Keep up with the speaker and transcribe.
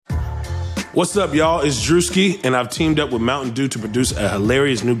What's up, y'all? It's Drewski, and I've teamed up with Mountain Dew to produce a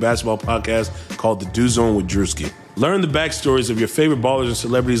hilarious new basketball podcast called The Dew Zone with Drewski. Learn the backstories of your favorite ballers and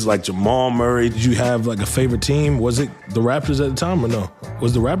celebrities like Jamal Murray. Did you have like a favorite team? Was it the Raptors at the time or no?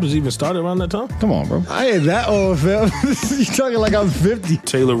 Was the Raptors even started around that time? Come on, bro. I ain't that old, fam. You talking like I'm 50.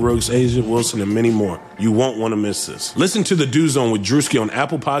 Taylor Rooks, Asia Wilson, and many more. You won't want to miss this. Listen to The Dew Zone with Drewski on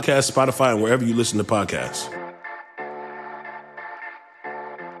Apple Podcasts, Spotify, and wherever you listen to podcasts.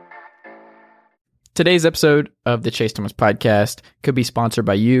 Today's episode of the Chase Thomas Podcast could be sponsored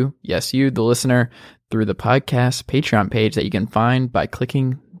by you, yes, you, the listener, through the podcast Patreon page that you can find by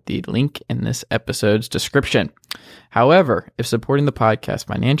clicking the link in this episode's description. However, if supporting the podcast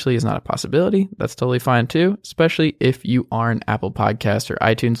financially is not a possibility, that's totally fine too, especially if you are an Apple Podcast or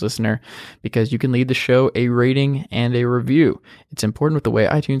iTunes listener, because you can leave the show a rating and a review. It's important with the way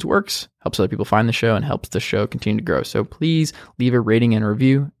iTunes works, helps other people find the show, and helps the show continue to grow. So please leave a rating and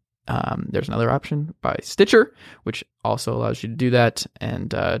review. There's another option by Stitcher, which also allows you to do that. And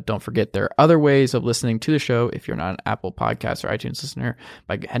don't forget, there are other ways of listening to the show if you're not an Apple Podcast or iTunes listener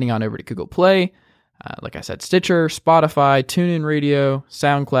by heading on over to Google Play. Like I said, Stitcher, Spotify, TuneIn Radio,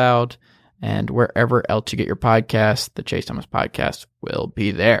 SoundCloud, and wherever else you get your podcasts, the Chase Thomas Podcast will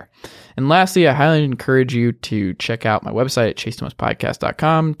be there. And lastly, I highly encourage you to check out my website at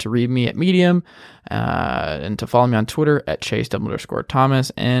chasethomaspodcast.com, to read me at Medium, and to follow me on Twitter at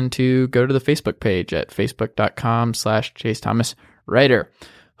Chase_Thomas, and to go to the Facebook page at facebook.com/ChaseThomasWriter.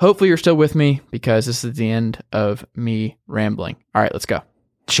 Hopefully you're still with me, because this is the end of me rambling. All right, let's go.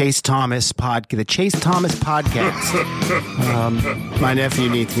 The Chase Thomas Podcast. My nephew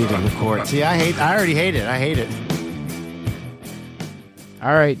needs me to record. See, I already hate it. I hate it.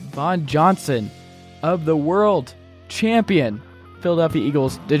 All right, Vaughn Johnson of the world champion Philadelphia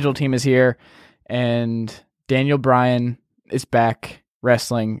Eagles digital team is here, and Daniel Bryan is back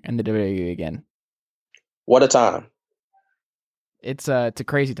wrestling in the WWE again. What a time. It's a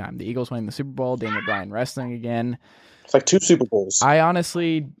crazy time. The Eagles winning the Super Bowl, Daniel Bryan wrestling again. It's like 2 Super Bowls. I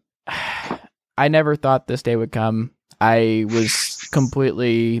never thought this day would come. I was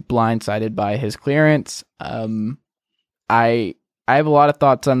completely blindsided by his clearance. I have a lot of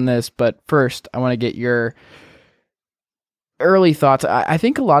thoughts on this, but first I want to get your early thoughts. I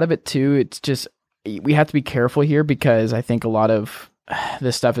think a lot of it too, it's just, we have to be careful here, because I think a lot of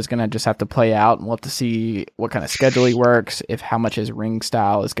this stuff is going to just have to play out, and we'll have to see what kind of schedule he works, if how much his ring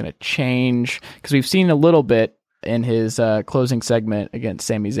style is going to change, because we've seen a little bit in his closing segment against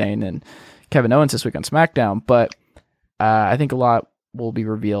Sami Zayn and Kevin Owens this week on SmackDown, but I think a lot will be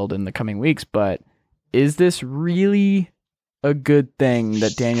revealed in the coming weeks. But is this really a good thing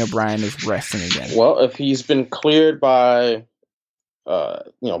that Daniel Bryan is wrestling again? Well, if he's been cleared by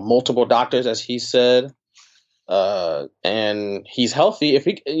multiple doctors, as he said, and he's healthy, if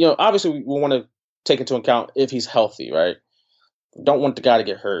he, obviously we want to take into account if he's healthy, right? Don't want the guy to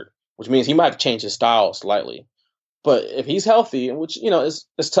get hurt, which means he might have to change his style slightly. But if he's healthy, which,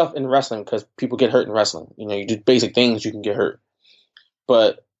 it's tough in wrestling because people get hurt in wrestling. You do basic things, you can get hurt.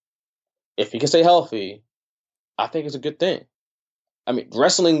 But if he can stay healthy, I think it's a good thing. I mean,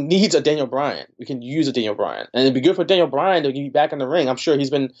 wrestling needs a Daniel Bryan. We can use a Daniel Bryan. And it'd be good for Daniel Bryan to be back in the ring. I'm sure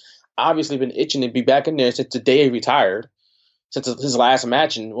he's obviously been itching to be back in there since the day he retired, since his last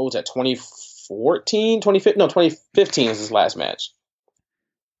match in, what was that, 2015 is his last match.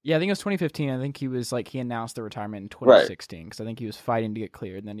 Yeah, I think it was 2015. I think he announced the retirement in 2016, because I think he was fighting to get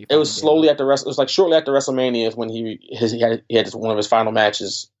cleared. And then it was slowly after it was like shortly after WrestleMania when he had one of his final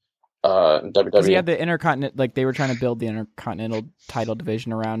matches in WWE. Because he had the Intercontinental, like they were trying to build the Intercontinental title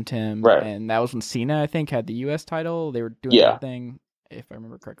division around him, right? And that was when Cena, I think, had the U.S. title. They were doing that thing, if I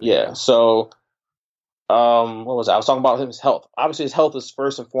remember correctly. Yeah. So, what was I was talking about? His health. Obviously, his health is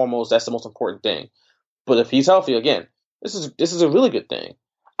first and foremost. That's the most important thing. But if he's healthy, again, this is a really good thing.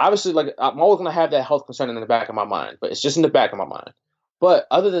 Obviously, like, I'm always going to have that health concern in the back of my mind, but it's just in the back of my mind. But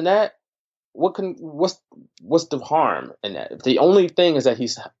other than that, what's the harm in that? The only thing is that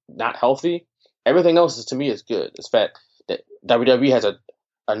he's not healthy. Everything else to me is good. It's fact that WWE has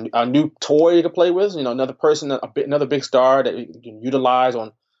a new toy to play with. Another person, another big star that you can utilize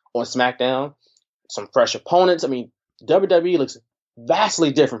on SmackDown. Some fresh opponents. I mean, WWE looks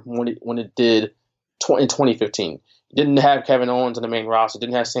vastly different from when it did in 2015. Didn't have Kevin Owens on the main roster.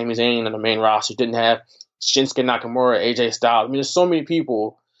 Didn't have Sami Zayn on the main roster. Didn't have Shinsuke Nakamura, AJ Styles. I mean, there's so many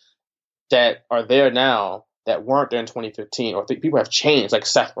people that are there now that weren't there in 2015. Or people have changed, like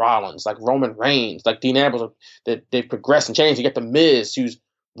Seth Rollins, like Roman Reigns, like Dean Ambrose. That they've progressed and changed. You get The Miz, who's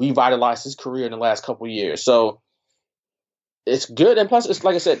revitalized his career in the last couple of years. So it's good. And plus, it's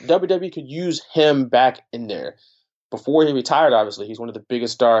like I said, WWE could use him back in there. before he retired, obviously, he's one of the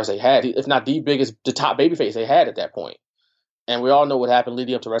biggest stars they had, if not the biggest, the top babyface they had at that point. And we all know what happened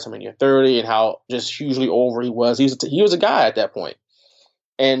leading up to WrestleMania 30 and how just hugely over he was. He was a guy at that point.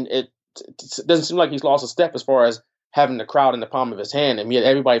 And it doesn't seem like he's lost a step as far as having the crowd in the palm of his hand. And yet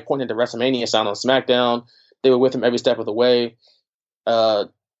everybody pointed to WrestleMania sign on SmackDown. They were with him every step of the way. Again,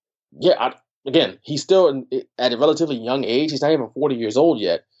 he's still at a relatively young age. He's not even 40 years old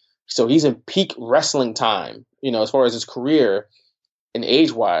yet. So he's in peak wrestling time, as far as his career and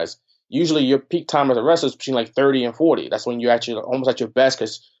age-wise. Usually your peak time as a wrestler is between like 30 and 40. That's when you're actually almost at your best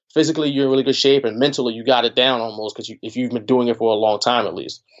because physically you're in really good shape and mentally you got it down almost because if you've been doing it for a long time at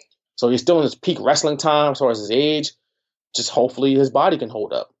least. So he's still in his peak wrestling time as far as his age. Just hopefully his body can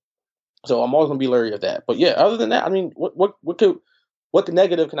hold up. So I'm always going to be leery of that. But yeah, other than that, I mean, what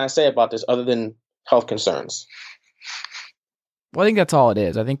negative can I say about this other than health concerns? Well, I think that's all it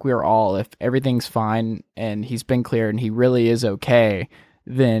is. I think we're all, if everything's fine and he's been cleared and he really is okay,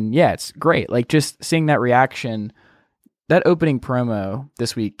 then yeah, it's great. Like just seeing that reaction, that opening promo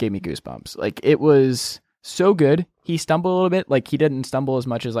this week gave me goosebumps. Like it was so good. He stumbled a little bit. Like he didn't stumble as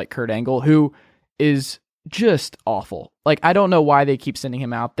much as like Kurt Angle, who is just awful. Like I don't know why they keep sending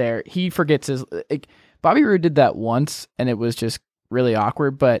him out there. He forgets his, like, Bobby Roode did that once and it was just really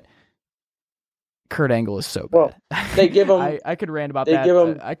awkward, but Kurt Angle is so bad. Well, they give him. I could rant about that.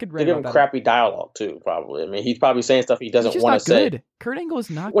 They give him crappy dialogue too. Probably. I mean, he's probably saying stuff he doesn't want to say. Good. Kurt Angle is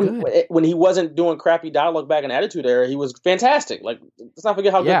not good. When he wasn't doing crappy dialogue back in Attitude Era, he was fantastic. Like, let's not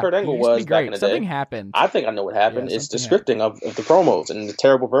forget how good Kurt Angle was back in the day. Something happened. I think I know what happened. It's the scripting of the promos and the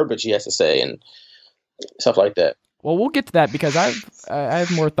terrible verbiage he has to say and stuff like that. Well, we'll get to that because I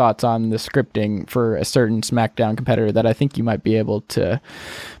have more thoughts on the scripting for a certain SmackDown competitor that I think you might be able to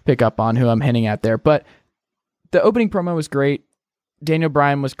pick up on who I'm hinting at there. But the opening promo was great. Daniel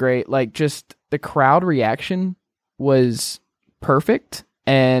Bryan was great. Like just the crowd reaction was perfect.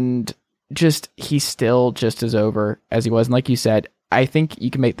 And just he's still just as over as he was. And like you said, I think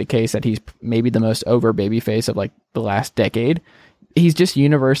you can make the case that he's maybe the most over babyface of like the last decade. He's just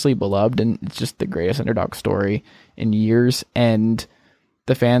universally beloved, and it's just the greatest underdog story in years. And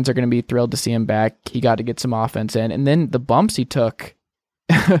the fans are going to be thrilled to see him back. He got to get some offense in. And then the bumps he took,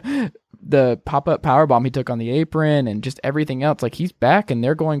 the pop-up powerbomb he took on the apron and just everything else, like he's back and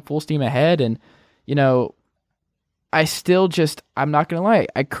they're going full steam ahead. And, I still just, I'm not going to lie,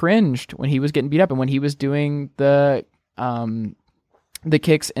 I cringed when he was getting beat up and when he was doing the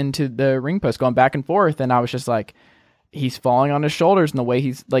kicks into the ring post going back and forth. And I was just like, he's falling on his shoulders and the way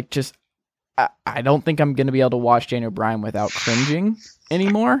he's like, just, I don't think I'm going to be able to watch Daniel Bryan without cringing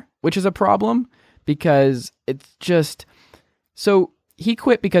anymore, which is a problem because it's just, so he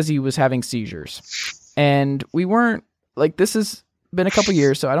quit because he was having seizures and we weren't like, this has been a couple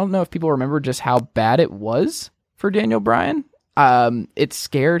years. So I don't know if people remember just how bad it was for Daniel Bryan. It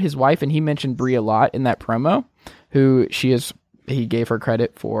scared his wife and he mentioned Brie a lot in that promo, he gave her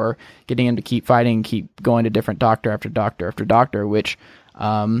credit for getting him to keep fighting, keep going to different doctor after doctor after doctor, which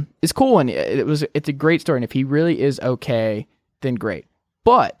is cool. And it's a great story. And if he really is okay, then great.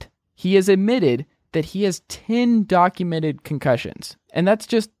 But he has admitted that he has 10 documented concussions. And that's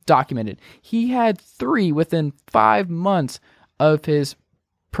just documented. He had 3 within 5 months of his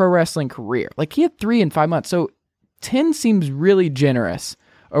pro wrestling career. Like he had 3 in 5 months. So 10 seems really generous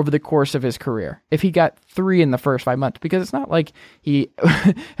over the course of his career if he got 3 in the first 5 months, because it's not like he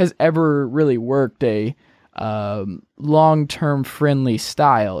has ever really worked a long-term friendly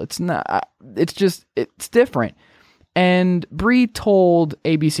style. It's not, it's just, it's different. And Brie told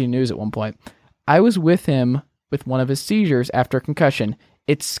ABC News at one point, I was with him with one of his seizures after a concussion.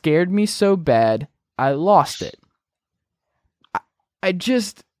 It scared me so bad, I lost it. I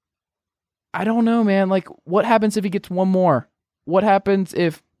don't know, man. Like, what happens if he gets one more? What happens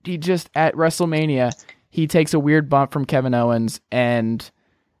if he just at WrestleMania, he takes a weird bump from Kevin Owens and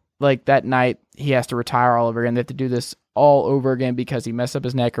like that night he has to retire all over again. They have to do this all over again because he messed up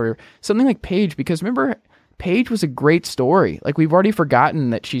his neck or something like Paige, because remember Paige was a great story. Like we've already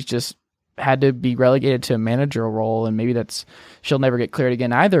forgotten that she's just had to be relegated to a managerial role and maybe she'll never get cleared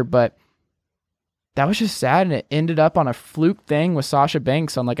again either. But that was just sad. And it ended up on a fluke thing with Sasha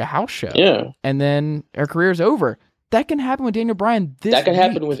Banks on like a house show. Yeah. And then her career's over. That can happen with Daniel Bryan That can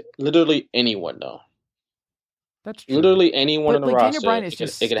happen with literally anyone, though. That's true. Literally anyone in the roster. Daniel Bryan is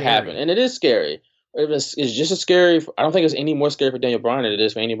just it could happen. And it is scary. It's just as scary. I don't think it's any more scary for Daniel Bryan than it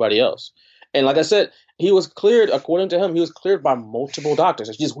is for anybody else. And like I said, he was cleared, according to him, he was cleared by multiple doctors.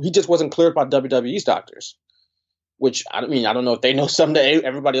 He just wasn't cleared by WWE's doctors. Which, I mean, I don't know if they know something that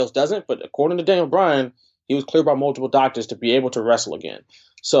everybody else doesn't, but according to Daniel Bryan, he was cleared by multiple doctors to be able to wrestle again.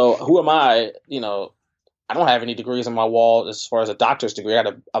 So who am I, I don't have any degrees on my wall as far as a doctor's degree. I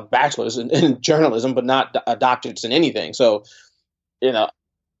got a bachelor's in journalism, but not a doctorate in anything. So, Well,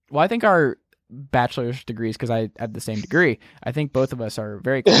 I think our bachelor's degrees, because I have the same degree, I think both of us are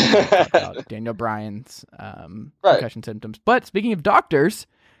very qualified about Daniel Bryan's concussion symptoms. But speaking of doctors,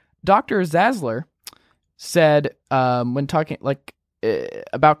 Dr. Zasler said when talking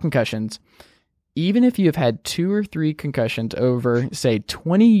about concussions, even if you have had 2 or 3 concussions over, say,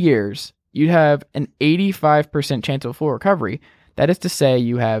 20 years, you'd have an 85% chance of full recovery. That is to say,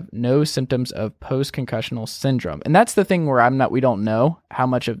 you have no symptoms of post-concussional syndrome. And that's the thing where we don't know how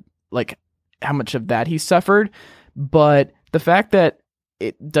much of that he suffered. But the fact that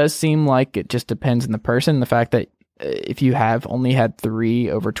it does seem like it just depends on the person, the fact that if you have only had 3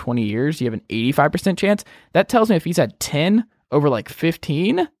 over 20 years, you have an 85% chance. That tells me if he's had 10 over like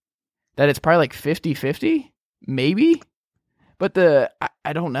 15, that it's probably like 50-50, maybe. But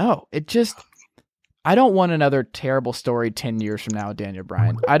I don't know. I don't want another terrible story 10 years from now, Daniel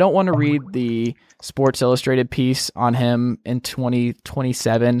Bryan. I don't want to read the Sports Illustrated piece on him in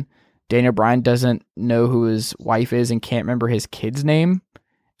 2027. Daniel Bryan doesn't know who his wife is and can't remember his kid's name.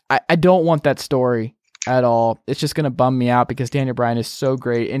 I don't want that story at all. It's just going to bum me out because Daniel Bryan is so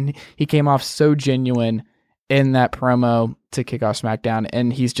great and he came off so genuine in that promo to kick off SmackDown,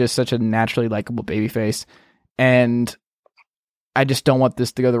 and he's just such a naturally likable babyface. And I just don't want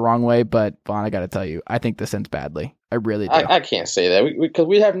this to go the wrong way, but Vaughn, I got to tell you, I think this ends badly. I really do. I can't say that because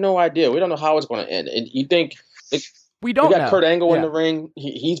we have no idea. We don't know how it's going to end. And you think we got know. Kurt Angle in the ring.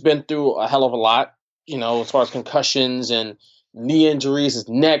 He's been through a hell of a lot, as far as concussions and knee injuries, his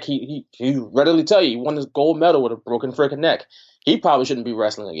neck. He readily tell you he won his gold medal with a broken freaking neck. He probably shouldn't be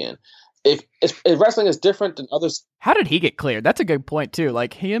wrestling again. If wrestling is different than others, how did he get cleared? That's a good point too.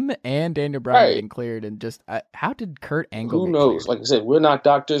 Like him and Daniel Bryan getting cleared, and just how did Kurt Angle? Who knows? Cleared? Like I said, we're not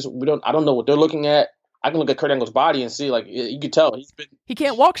doctors. I don't know what they're looking at. I can look at Kurt Angle's body and see, like you can tell he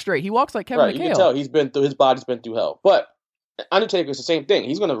can't walk straight. He walks like Kevin McHale. You can tell his body's been through hell. But Undertaker's the same thing.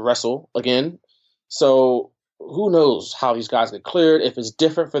 He's going to wrestle again. So who knows how these guys get cleared? If it's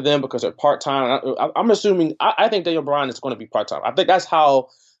different for them because they're part time. I'm assuming. I think Daniel Bryan is going to be part time. I think that's how.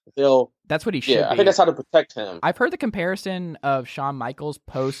 That's what he should be. I think that's how to protect him. I've heard the comparison of Shawn Michaels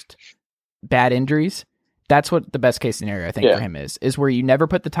post bad injuries. That's what the best case scenario I think for him is where you never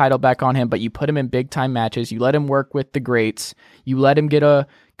put the title back on him, but you put him in big time matches. You let him work with the greats. You let him get a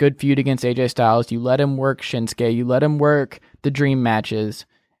good feud against AJ Styles. You let him work Shinsuke. You let him work the dream matches,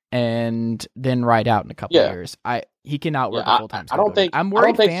 and then ride out in a couple of years. He cannot work a full time schedule. I'm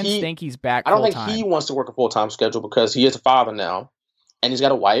worried fans think he's back. I don't think he wants to work a full time schedule because he is a father now. And he's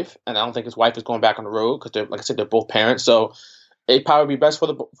got a wife, and I don't think his wife is going back on the road because, like I said, they're both parents. So it'd probably be best for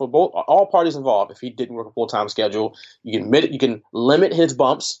both all parties involved if he didn't work a full time schedule. You can limit his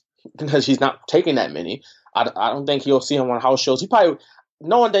bumps because he's not taking that many. I don't think you'll see him on house shows. He probably,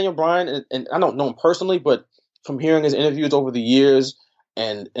 knowing Daniel Bryan, and I don't know him personally, but from hearing his interviews over the years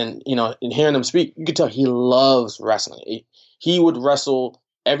and hearing him speak, you can tell he loves wrestling. He would wrestle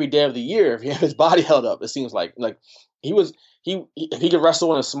every day of the year if he had his body held up. It seems like if he could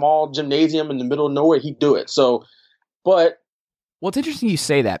wrestle in a small gymnasium in the middle of nowhere, he'd do it. So, well, it's interesting you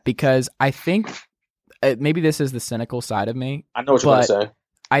say that because I think maybe this is the cynical side of me. I know what you're going to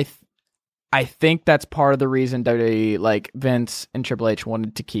say. I think that's part of the reason WWE, like Vince and Triple H,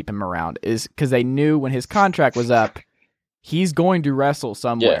 wanted to keep him around is because they knew when his contract was up, he's going to wrestle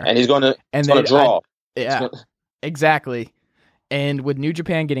somewhere. Yeah, and he's going to draw. Exactly. And with New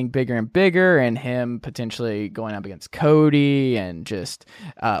Japan getting bigger and bigger and him potentially going up against Cody and just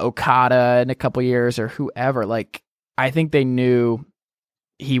Okada in a couple years or whoever, like I think they knew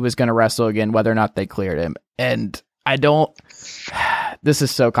he was going to wrestle again, whether or not they cleared him. And this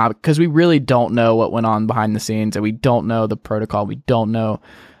is so common because we really don't know what went on behind the scenes and we don't know the protocol. We don't know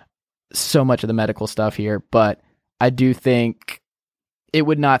so much of the medical stuff here, but I do think it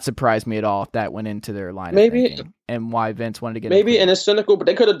would not surprise me at all if that went into their line of thinking and why Vince wanted to get and it's cynical, but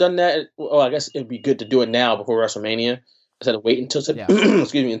they could have done that. Well, I guess it'd be good to do it now before WrestleMania instead of waiting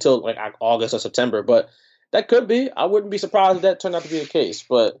until like August or September. But that could be. I wouldn't be surprised if that turned out to be the case.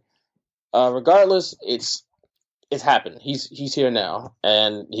 But regardless, it's happened. He's here now,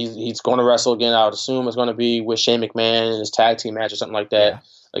 and he's going to wrestle again. I would assume it's going to be with Shane McMahon in his tag team match or something like that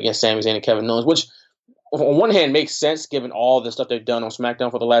against Sami Zayn and Kevin Owens, which on one hand makes sense given all the stuff they've done on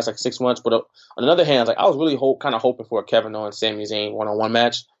SmackDown for the last 6 months, but on another hand, I was really kind of hoping for a Kevin Owens Sami Zayn one-on-one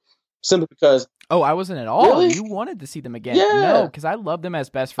match, simply because. Oh, I wasn't at all. Really? You wanted to see them again? Yeah. No, because I love them as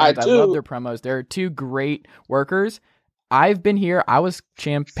best friends. I love their promos. They're two great workers. I've been here. I was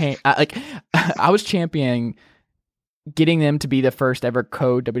championing getting them to be the first ever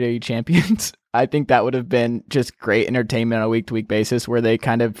co-WWE champions, I think that would have been just great entertainment on a week-to-week basis where they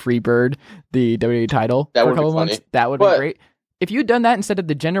kind of freebird the WWE title for a couple months. That would have been great. If you'd done that instead of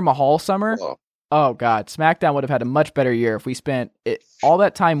the Jinder Mahal summer, oh God, SmackDown would have had a much better year if we spent all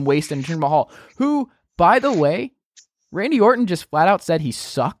that time wasting Jinder Mahal, who, by the way, Randy Orton just flat out said he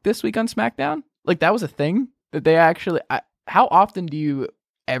sucked this week on SmackDown. Like, that was a thing that they actually... how often do you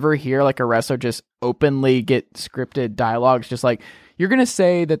ever hear like a wrestler just openly get scripted dialogues just like, you're going to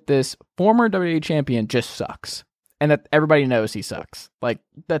say that this former WWE champion just sucks and that everybody knows he sucks. Like,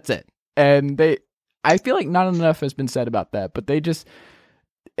 that's it. And I feel like not enough has been said about that, but they just,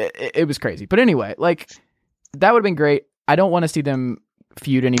 it was crazy. But anyway, like, that would have been great. I don't want to see them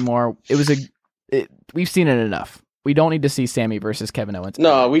feud anymore. We've seen it enough. We don't need to see Sammy versus Kevin Owens.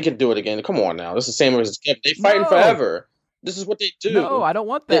 No, we can do it again. Come on now. This is Sammy versus Kevin. They fighting forever. This is what they do. No, I don't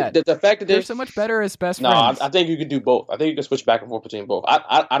want that. The fact that they're so much better as best friends. No, I think you can do both. I think you can switch back and forth between both.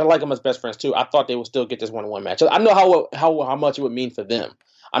 I don't like them as best friends too. I thought they would still get this 1-on-1 match. I know how much it would mean for them.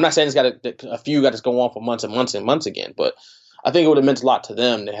 I'm not saying a few got to go on for months and months and months again, but I think it would have meant a lot to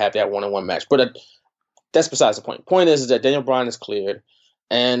them to have that 1-on-1 match. But that's besides the point. Point is that Daniel Bryan is cleared,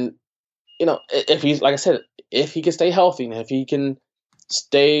 and if he's, like I said, if he can stay healthy and if he can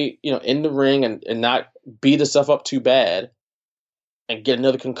stay in the ring and not beat himself up too bad and get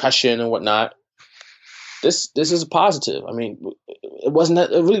another concussion and whatnot, this is a positive. I mean, it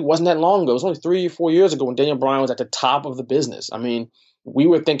really wasn't that long ago. It was only 3 or 4 years ago when Daniel Bryan was at the top of the business. I mean, we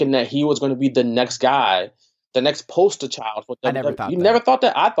were thinking that he was going to be the next guy, the next poster child for WWE. I never thought that. You never thought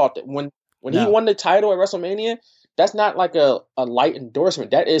that? I thought that when he won the title at WrestleMania, that's not like a light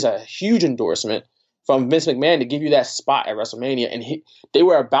endorsement. That is a huge endorsement from Vince McMahon to give you that spot at WrestleMania, and they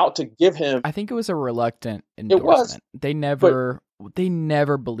were about to give him. I think it was a reluctant endorsement. They never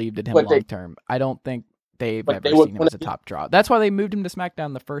believed in him long term. I don't think they've ever seen him as a top draw. That's why they moved him to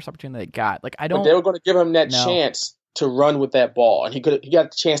SmackDown the first opportunity they got. Like, I don't. But they were going to give him that chance to run with that ball, and he got the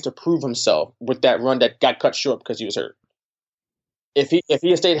chance to prove himself with that run that got cut short because he was hurt. If he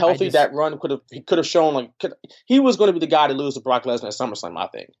had stayed healthy, that run could have shown he was going to be the guy to lose to Brock Lesnar at SummerSlam, I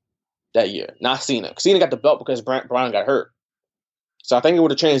think, that year, not Cena. Cena got the belt because Bryan got hurt. So I think it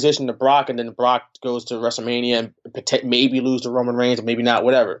would have transitioned to Brock, and then Brock goes to WrestleMania and maybe lose to Roman Reigns, or maybe not,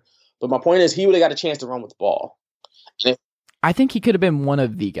 whatever. But my point is, he would have got a chance to run with the ball. I think he could have been one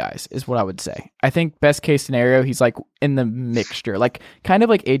of the guys, is what I would say. I think best case scenario, he's like in the mixture, like kind of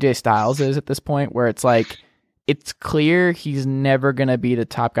like AJ Styles is at this point, where it's like, it's clear he's never going to be the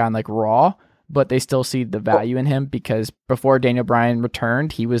top guy on like Raw, but they still see the value in him because before Daniel Bryan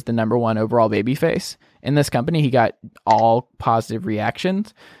returned, he was the number one overall babyface in this company. He got all positive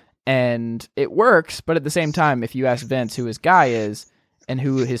reactions and it works. But at the same time, if you ask Vince who his guy is and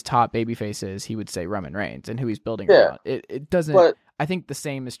who his top babyface is, he would say Roman Reigns and who he's building around. It doesn't, but I think the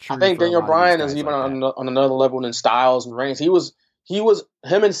same is true. I think Daniel Bryan is even on another level than Styles and Reigns.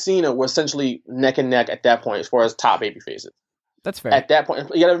 Him and Cena were essentially neck and neck at that point as far as top baby faces. That's fair. At that point,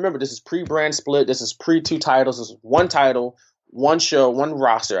 you got to remember, this is pre-brand split. This is pre-2 titles. This is one title, one show, one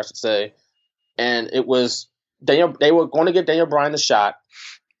roster, I should say. And it was they were going to get Daniel Bryan the shot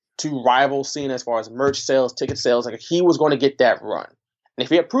to rival Cena as far as merch sales, ticket sales. Like, he was going to get that run. And if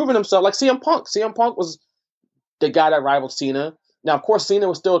he had proven himself, like CM Punk was the guy that rivaled Cena. Now, of course, Cena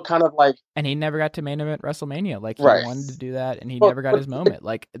was still kind of like... And he never got to main event WrestleMania. Like, he wanted to do that, and he never got his moment.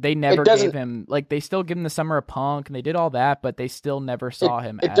 Like, they never gave him... Like, they still give him the Summer of Punk, and they did all that, but they still never saw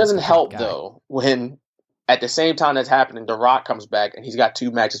him as It doesn't help, guy. Though, when at the same time that's happening, The Rock comes back, and he's got 2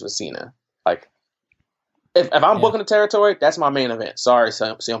 matches with Cena. Like, if I'm booking the territory, that's my main event. Sorry,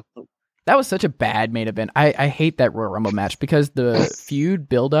 CM Punk. That was such a bad main event. I hate that Royal Rumble match because the feud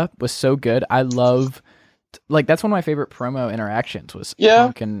buildup was so good. I love... Like, that's one of my favorite promo interactions was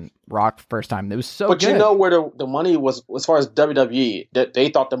Punk and Rock first time. It was so good. But you know where the money was, as far as WWE, that they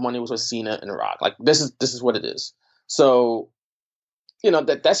thought the money was with Cena and Rock. Like, this is what it is. So,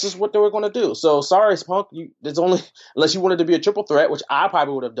 that's just what they were going to do. So, sorry, Punk, there's only, unless you wanted to be a triple threat, which I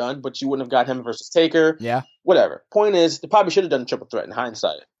probably would have done, but you wouldn't have got him versus Taker. Yeah. Whatever. Point is, they probably should have done a triple threat in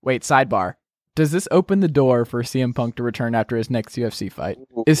hindsight. Wait, sidebar. Does this open the door for CM Punk to return after his next UFC fight?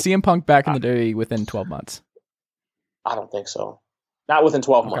 Is CM Punk back in the WWE within 12 months? I don't think so. Not within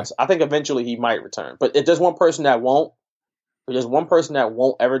 12 months. I think eventually he might return. But if there's one person that won't,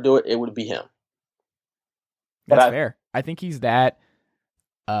 ever do it, it would be him. That's fair. I think he's that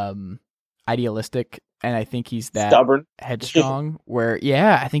idealistic, and I think he's that stubborn, headstrong, where,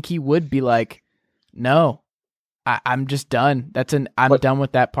 I think he would be like, no, I'm just done. I'm done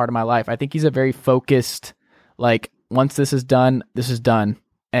with that part of my life. I think he's a very focused, like, once this is done, this is done.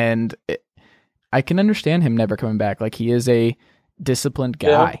 And I can understand him never coming back. Like, he is a disciplined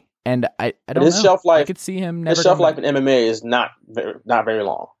guy, and I don't his know. Shelf life, I could see him never. His shelf life in MMA is not very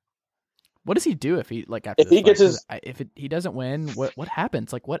long. What does he do if he like after if he this gets fight? He doesn't win? What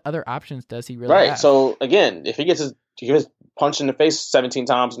happens? Like, what other options does he really right? have? So again, if he gets punched in the face 17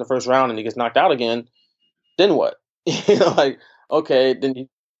 times in the first round and he gets knocked out again, then what? Like, okay, then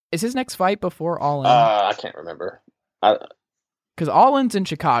is his next fight before All In? I can't remember. Because All In's in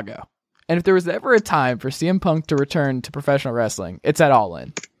Chicago, and if there was ever a time for CM Punk to return to professional wrestling, it's at All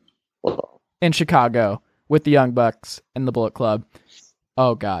In in Chicago with the Young Bucks and the Bullet Club.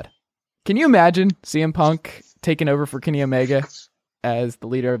 Oh God. Can you imagine CM Punk taking over for Kenny Omega as the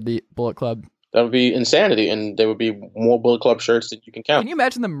leader of the Bullet Club? That would be insanity, and there would be more Bullet Club shirts that you can count. Can you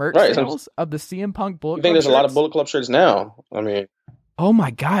imagine the merch sales of the CM Punk Bullet Club I think there's shirts? a lot of Bullet Club shirts now. I mean, oh my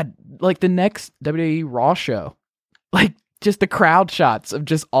God. Like the next WWE Raw show. Like just the crowd shots of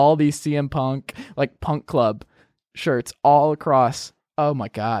just all these CM Punk, like Punk Club shirts all across. Oh my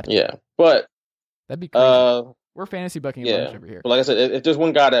God. Yeah. But that'd be crazy. We're fantasy bucking yeah. over here. But like I said, if there's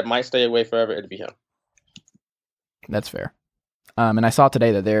one guy that might stay away forever, it'd be him. That's fair. And I saw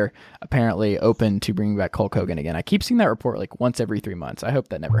today that they're apparently open to bringing back Hulk Hogan again. I keep seeing that report like once every 3 months. I hope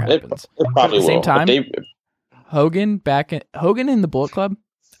that never happens. It probably at the same will. time, Hogan in the Bullet Club,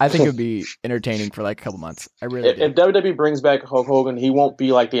 I think it would be entertaining for like a couple months. I really do. If WWE brings back Hulk Hogan, he won't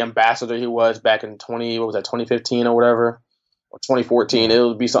be like the ambassador he was back in 2015 or whatever, or 2014.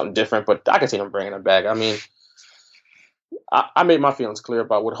 It'll be something different, but I can see him bringing him back. I mean, I made my feelings clear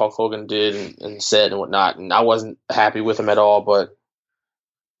about what Hulk Hogan did and said and whatnot, and I wasn't happy with him at all, but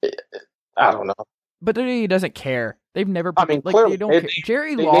I don't know. But he doesn't care. They've never. I mean, like, clearly, they don't care.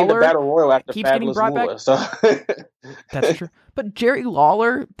 Jerry they Lawler named the Battle Royal after keeps getting Fabulous brought Moolah, back. So. That's true. But Jerry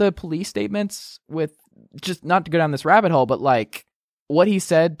Lawler, the police statements with just not to go down this rabbit hole, but like what he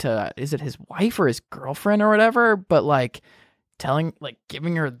said to, is it his wife or his girlfriend or whatever? But like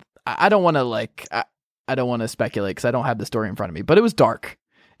giving her, I don't want to I don't want to speculate because I don't have the story in front of me, but it was dark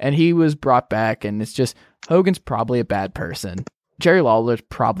and he was brought back, and it's just Hogan's probably a bad person. Jerry Lawler's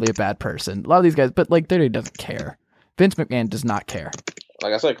probably a bad person. A lot of these guys, but like WWE doesn't care. Vince McMahon does not care.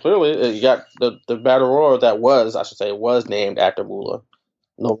 Like I said, clearly you got the Battle Royal that was named after Moolah.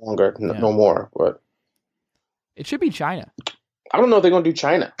 No longer, no more. But it should be China. I don't know if they're gonna do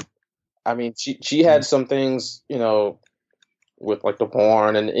China. I mean, she had some things, with like the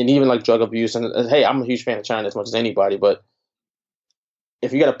porn and even like drug abuse. And hey, I'm a huge fan of China as much as anybody, but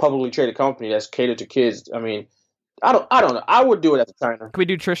if you got a publicly traded company that's catered to kids, I mean, I don't know. I would do it after China. Can we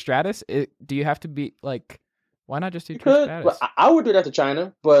do Trish Stratus? Do you have to be like? Why not just do Trish Stratus? I would do it after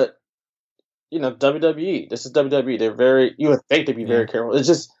China, but WWE. This is WWE. They're very. You would think they'd be very careful. It's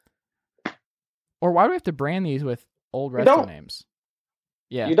just. Or why do we have to brand these with old wrestler names?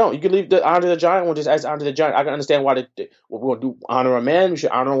 Yeah, you don't. You could leave the Honor the Giant one just as Honor the Giant. I can understand why we're going to do honor a man. We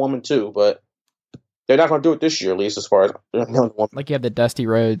should honor a woman too, but they're not going to do it this year, at least as far as like you have the Dusty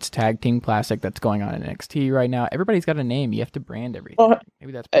Rhodes Tag Team Classic that's going on in NXT right now. Everybody's got a name. You have to brand everything.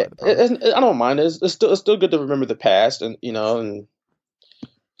 Maybe that's part of the problem. I don't mind. It's still good to remember the past, and and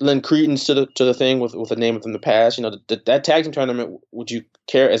lend credence to the thing with the name within the past. That tag team tournament. Would you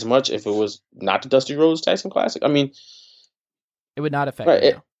care as much if it was not the Dusty Rhodes Tag Team Classic? I mean. It would not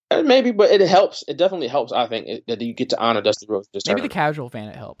affect maybe, but it helps. It definitely helps, I think, that you get to honor Dusty Rhodes. Maybe the casual fan,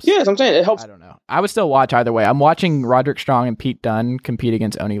 it helps. Yes, I'm saying it helps. I don't know. I would still watch either way. I'm watching Roderick Strong and Pete Dunne compete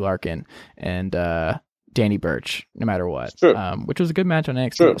against Oney Larkin and Danny Burch, no matter what. True. Which was a good match on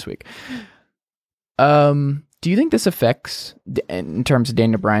NXT this week. Do you think this affects, in terms of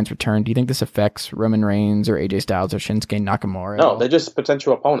Daniel Bryan's return, do you think this affects Roman Reigns or AJ Styles or Shinsuke Nakamura? No, they're just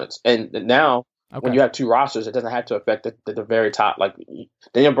potential opponents. And now... Okay. When you have two rosters, it doesn't have to affect the very top. Like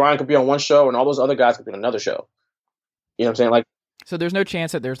Daniel Bryan could be on one show, and all those other guys could be on another show. You know what I'm saying? Like, so there's no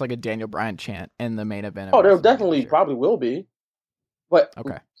chance that there's like a Daniel Bryan chant in the main event. Oh, there definitely probably will be. But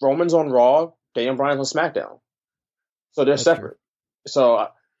Roman's on Raw, Daniel Bryan's on SmackDown, so they're separate. True. So,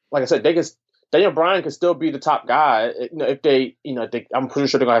 like I said, Daniel Bryan could still be the top guy. If they, I'm pretty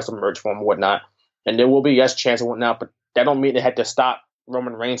sure they're gonna have some merch for him and whatnot, and there will be chance and whatnot. But that don't mean they had to stop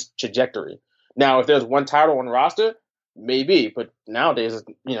Roman Reigns' trajectory. Now, if there's one title on the roster, maybe. But nowadays,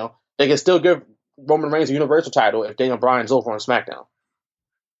 they can still give Roman Reigns a Universal title if Daniel Bryan's over on SmackDown.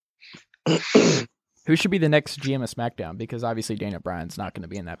 Who should be the next GM of SmackDown? Because obviously Daniel Bryan's not going to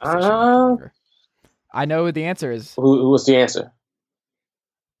be in that position much longer. I know what the answer is. Who was the answer?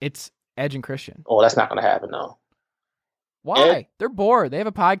 It's Edge and Christian. Oh, that's not going to happen, no. Why? They're bored. They have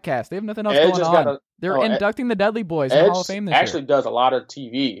a podcast. They have nothing else Edge going on. They're inducting the Dudley Boys in the Hall of Fame this year. Actually does a lot of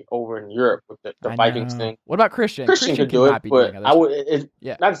TV over in Europe with the Vikings thing. What about Christian? Christian could do it, but I would.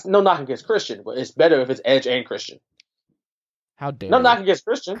 No knock against Christian, but it's better if it's Edge and Christian. How dare no knock against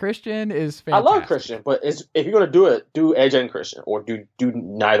Christian. Christian is fantastic. I love Christian, but if you're gonna do it, do Edge and Christian, or do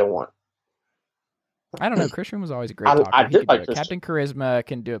neither one. I don't know. Christian was always a great talker. I did like Christian. Captain Charisma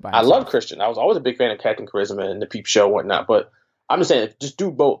can do it by himself. I love Christian. I was always a big fan of Captain Charisma and the Peep Show and whatnot. But I'm just saying, just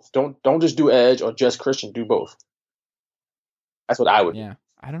do both. Don't just do Edge or just Christian. Do both. That's what I would do.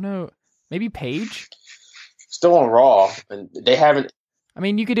 I don't know. Maybe Paige? Still on Raw, and they haven't. I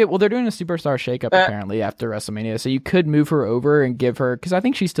mean, you could do. Well, they're doing a superstar shakeup apparently after WrestleMania, so you could move her over and give her, because I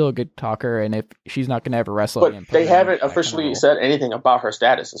think she's still a good talker, and if she's not going to ever wrestle, but they haven't officially said anything about her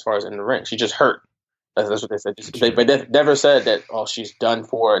status as far as in the ring. She just hurt. That's what they said. They never said that, she's done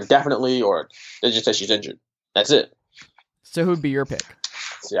for indefinitely, or they just said she's injured. That's it. So who would be your pick?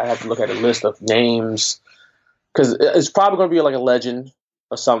 See, I have to look at a list of names, because it's probably going to be like a legend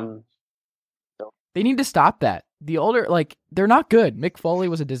or something. They need to stop that. The older, they're not good. Mick Foley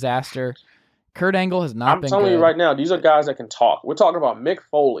was a disaster. Kurt Angle has not been good. I'm telling you right now, these are guys that can talk. We're talking about Mick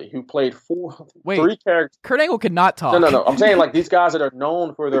Foley, who played three characters. Kurt Angle could not talk. No. I'm saying these guys that are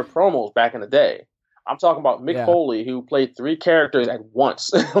known for their promos back in the day. I'm talking about Mick Foley, who played three characters at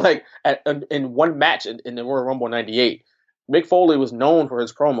once, in one match in the Royal Rumble '98. Mick Foley was known for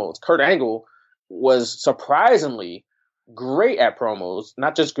his promos. Kurt Angle was surprisingly great at promos,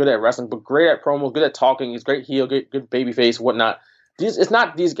 not just good at wrestling, but great at promos, good at talking. He's great heel, good babyface, whatnot. It's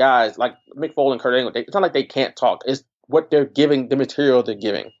not these guys like Mick Foley and Kurt Angle. It's not like they can't talk. It's what they're giving, the material they're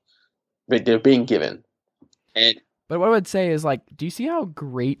giving. They're being given. But what I would say is, do you see how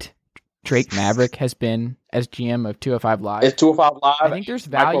great Drake Maverick has been as GM of 205 Live? It's 205 Live. I think there's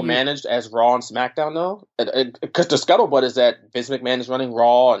value. Micromanaged as Raw and SmackDown, though. Because the scuttlebutt is that Vince McMahon is running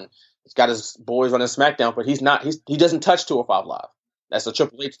Raw and he's got his boys running SmackDown, but he's not. He doesn't touch 205 Live. That's a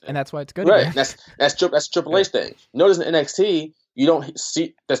Triple H thing, and that's why it's good. Right? That's Triple H thing. Notice in NXT, you don't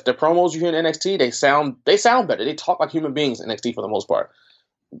see that's the promos you hear in NXT. They sound better. They talk like human beings in NXT for the most part.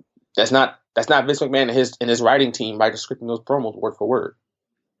 That's not Vince McMahon and his writing team by scripting those promos word for word.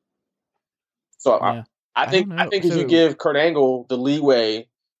 So I think if you give Kurt Angle the leeway,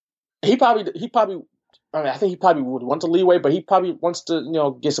 he probably. I think he probably would want the leeway, but he probably wants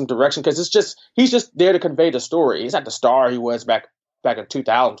to get some direction, because he's just there to convey the story. He's not the star he was back in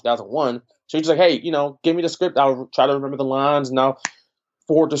 2000, 2001. So he's just like, hey, give me the script. I'll try to remember the lines and I'll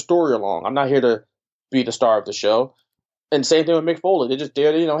forward the story along. I'm not here to be the star of the show. And same thing with Mick Foley. They're just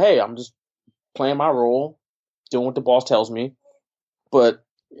there to hey, I'm just playing my role, doing what the boss tells me. But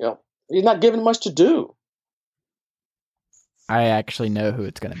he's not given much to do. I actually know who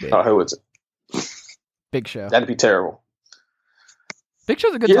it's going to be. Oh, who is it? Big Show. That'd be terrible. Big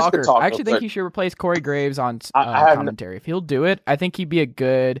Show's a good talker. I actually think he should replace Corey Graves on commentary. If he'll do it, I think he'd be a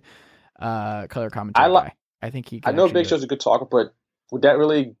good color commentary guy. I think he. I know Big Show's a good talker, but would that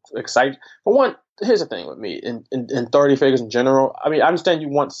really excite? For one, here's the thing with me in 30 figures in general. I mean, I understand you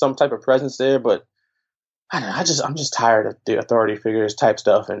want some type of presence there, but I don't know. I'm just tired of the authority figures type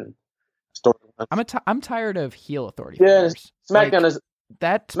stuff and story. I'm tired of heel authority figures. SmackDown is.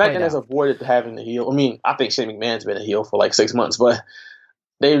 SmackDown has avoided having the heel. I mean, I think Shane McMahon's been a heel for 6 months, but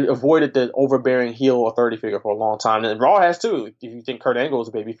they avoided the overbearing heel authority figure for a long time. And Raw has too. If you think Kurt Angle is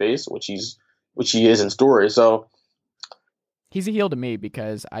a babyface, which he is in story, so he's a heel to me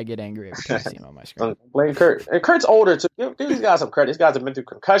because I get angry every time I see him on my screen. Blame Kurt. And Kurt's older too. Give these guys some credit. These guys have been through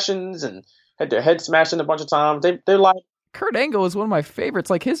concussions and had their head smashed in a bunch of times. They're like. Kurt Angle is one of my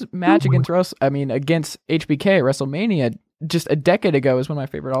favorites. His match against HBK at WrestleMania just a decade ago is one of my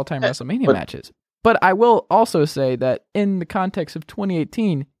favorite all-time WrestleMania matches. But I will also say that in the context of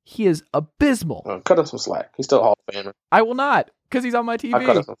 2018, he is abysmal. Cut him some slack. He's still a Hall of Famer. I will not, because he's on my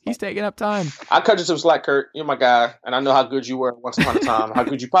TV. He's taking up time. I cut you some slack, Kurt. You're my guy, and I know how good you were once upon a time. How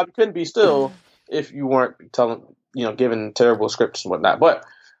good you probably couldn't be still if you weren't giving terrible scripts and whatnot. But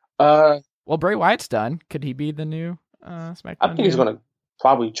well, Bray Wyatt's done. Could he be the new SmackDown? I think he's going to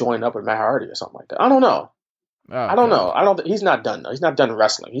probably join up with Matt Hardy or something like that. I don't know. I don't know. He's not done though. He's not done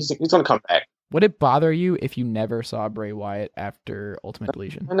wrestling. He's going to come back. Would it bother you if you never saw Bray Wyatt after Ultimate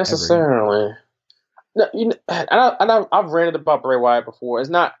Deletion? Not necessarily. No, I've ranted about Bray Wyatt before. It's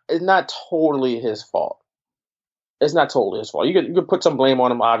not totally his fault. It's not totally his fault. You could put some blame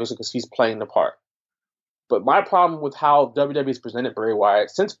on him, obviously, because he's playing the part. But my problem with how WWE has presented Bray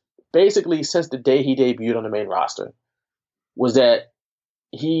Wyatt since the day he debuted on the main roster was that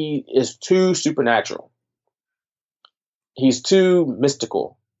he is too supernatural. He's too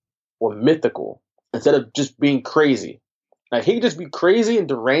mystical or mythical instead of just being crazy. Like, he could just be crazy and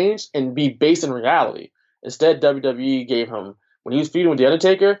deranged and be based in reality. Instead, WWE gave him, when he was feuding with The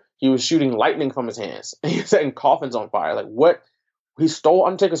Undertaker, he was shooting lightning from his hands. He was setting coffins on fire. Like, what? He stole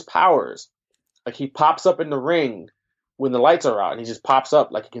Undertaker's powers. Like, he pops up in the ring when the lights are out, and he just pops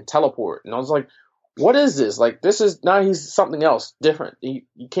up like he can teleport. And I was like, what is this? Like, this is, now he's something else, different. You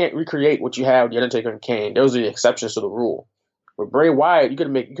can't recreate what you have with The Undertaker and Kane. Those are the exceptions to the rule. With Bray Wyatt, you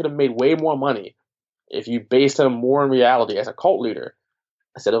could have made way more money if you based him more in reality as a cult leader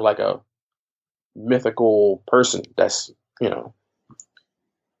instead of like a mythical person that's,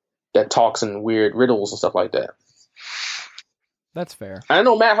 that talks in weird riddles and stuff like that. That's fair. I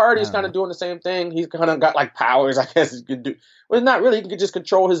know Matt Hardy's kind of doing the same thing. He's kind of got like powers, I guess he could do. Well, not really. He can just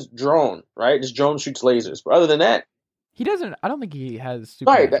control his drone, right? His drone shoots lasers. But other than that, he doesn't. I don't think he has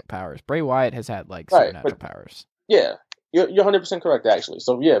supernatural powers. Bray Wyatt has had like supernatural powers. Yeah, you're 100% correct, actually.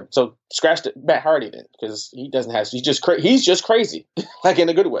 So yeah, so scratch Matt Hardy then, because he doesn't have. He's just crazy, like in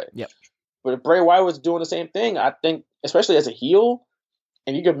a good way. Yep. But if Bray Wyatt was doing the same thing, I think, especially as a heel,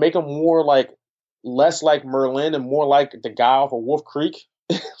 and you could make him more like, less like Merlin and more like the guy off of Wolf Creek,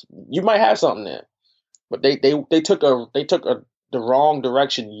 you might have something there. But they took the wrong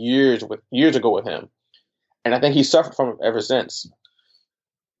direction years ago with him, and I think he suffered from it ever since.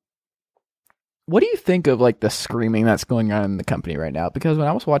 What do you think of like the screaming that's going on in the company right now? Because when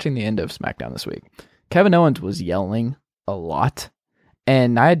I was watching the end of SmackDown this week, Kevin Owens was yelling a lot,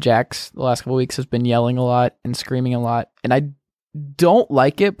 and Nia Jax the last couple of weeks has been yelling a lot and screaming a lot, and I don't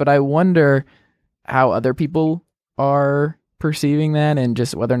like it, but I wonder how other people are perceiving that, and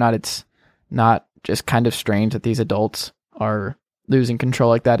just whether or not it's not just kind of strange that these adults are losing control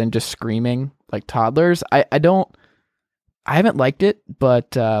like that and just screaming like toddlers. I haven't liked it,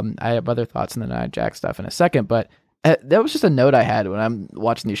 but I have other thoughts on the Nia Jax stuff in a second. But that was just a note I had when I'm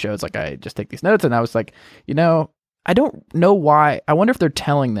watching these shows. Like, I just take these notes, and I was like, I don't know why. I wonder if they're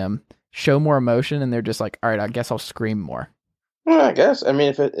telling them show more emotion, and they're just like, all right, I guess I'll scream more. Well, I guess. I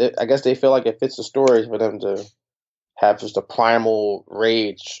mean, I guess they feel like it fits the story for them to have just a primal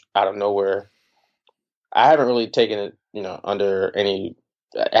rage out of nowhere. I haven't really taken it, under any.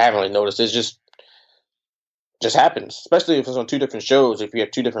 I haven't really noticed. It's just happens, especially if it's on two different shows. If you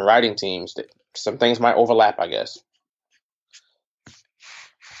have two different writing teams, some things might overlap, I guess.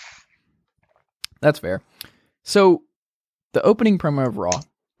 That's fair. So, the opening promo of Raw,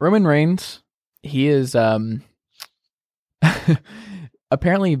 Roman Reigns, he is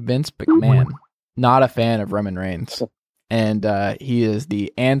apparently Vince McMahon, not a fan of Roman Reigns, and he is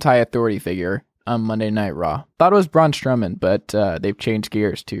the anti-authority figure on Monday Night Raw. Thought it was Braun Strowman, but they've changed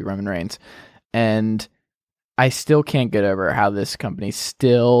gears to Roman Reigns, and I still can't get over how this company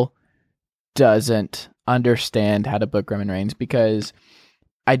still doesn't understand how to book Roman Reigns, because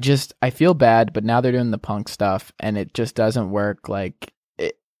I feel bad, but now they're doing the Punk stuff, and it just doesn't work. Like,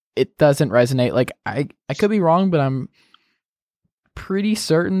 it doesn't resonate. Like, I could be wrong, but I'm pretty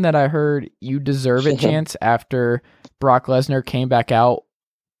certain that I heard "You Deserve It" chants after Brock Lesnar came back out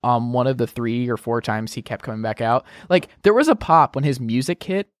one of the 3 or 4 times he kept coming back out. Like, there was a pop when his music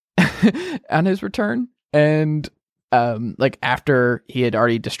hit on his return, and like after he had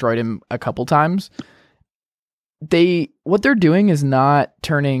already destroyed him a couple times. What they're doing is not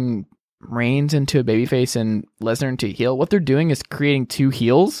turning Reigns into a babyface and Lesnar into a heel. What they're doing is creating 2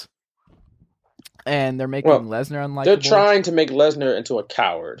 heels, and they're making Lesnar unlikable. They're trying to make Lesnar into a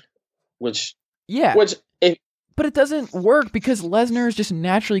coward, but it doesn't work because Lesnar is just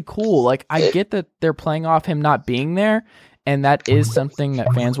naturally cool. Like, I get that they're playing off him not being there, and that is something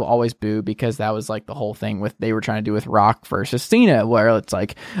that fans will always boo, because that was like the whole thing they were trying to do with Rock versus Cena, where it's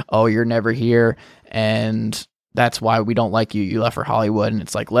like, oh, you're never here, and that's why we don't like you. You left for Hollywood, and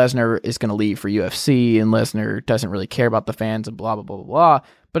it's like Lesnar is going to leave for UFC, and Lesnar doesn't really care about the fans, and blah, blah, blah, blah, blah.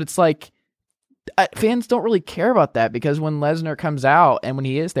 But it's like, fans don't really care about that, because when Lesnar comes out and when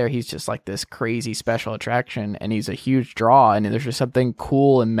he is there, he's just like this crazy special attraction, and he's a huge draw, and there's just something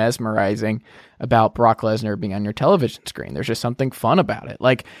cool and mesmerizing about Brock Lesnar being on your television screen. There's just something fun about it.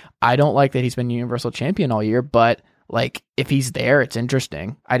 Like, I don't like that he's been Universal Champion all year, but like, if he's there, it's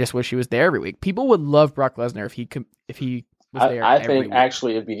interesting. I just wish he was there every week. People would love Brock Lesnar if he was there. I think week.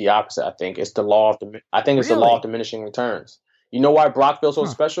 Actually it'd be the opposite. I think it's the law of the law of diminishing returns. You know why Brock feels so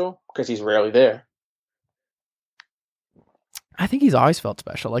special? Because he's rarely there. I think he's always felt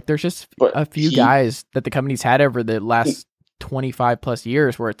special. Like, there's just a few guys that the company's had over the last 25 plus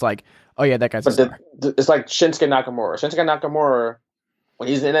years where it's like, oh yeah, that guy's a star. It's like Shinsuke Nakamura. Shinsuke Nakamura, when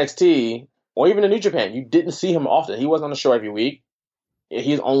he's in NXT or even in New Japan, you didn't see him often. He wasn't on the show every week.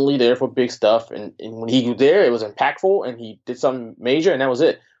 He's only there for big stuff. And when he was there, it was impactful, and he did something major, and that was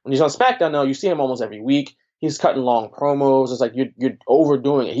it. When he's on SmackDown, though, you see him almost every week. He's cutting long promos. It's like you're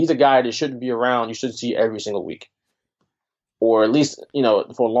overdoing it. He's a guy that shouldn't be around. You should see every single week, or at least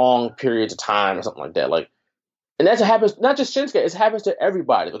for long periods of time or something like that. Like, and that happens not just Shinsuke. It happens to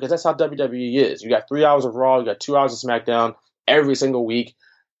everybody because that's how WWE is. You got 3 hours of Raw. You got 2 hours of SmackDown every single week,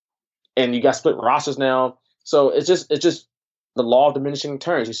 and you got split rosters now. So it's just the law of diminishing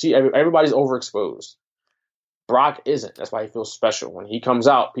returns. You see, everybody's overexposed. Brock isn't. That's why he feels special. When he comes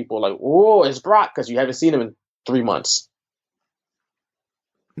out, people are like, whoa, it's Brock, because you haven't seen him in 3 months.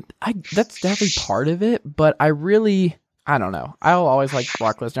 That's definitely part of it, but I don't know. I'll always like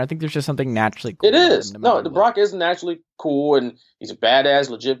Brock Lesnar. I think there's just something naturally cool. It is. No, the Brock is naturally cool, and he's a badass,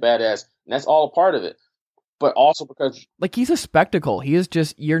 legit badass, and that's all a part of it. But also because... Like, he's a spectacle. He is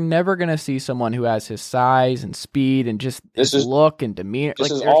just... You're never going to see someone who has his size and speed and just his look and demeanor. Like,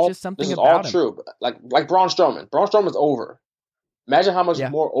 there's just something about him. This is all true. Like Braun Strowman. Braun Strowman's over. Imagine how much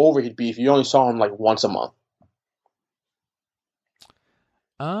more over he'd be if you only saw him, like, once a month.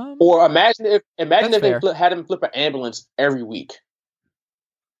 Or imagine if they had him flip an ambulance every week.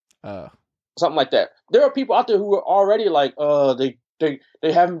 Something like that. There are people out there who are already like,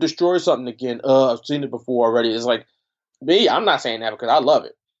 they have him destroy something again. I've seen it before already. It's like, me, I'm not saying that because I love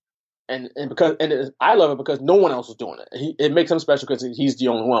it. And I love it because no one else is doing it. It makes him special because he's the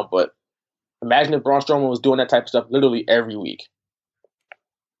only one. But imagine if Braun Strowman was doing that type of stuff literally every week.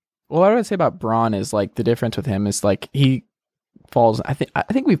 Well, what I would say about Braun is like the difference with him is like he falls. I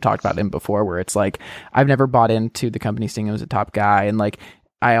think we've talked about him before, where it's like I've never bought into the company seeing him as a top guy, and like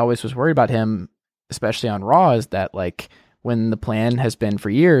I always was worried about him, especially on Raw, is that like when the plan has been for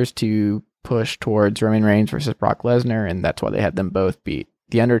years to push towards Roman Reigns versus Brock Lesnar, and that's why they had them both beat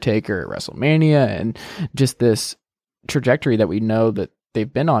The Undertaker at WrestleMania, and just this trajectory that we know that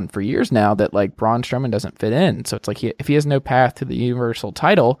they've been on for years now, that like Braun Strowman doesn't fit in. So it's like if he has no path to the Universal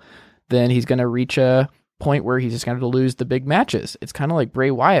title, then he's going to reach a point where he's just going to lose the big matches. It's kind of like Bray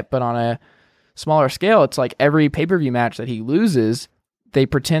Wyatt, but on a smaller scale. It's like every pay-per-view match that he loses, they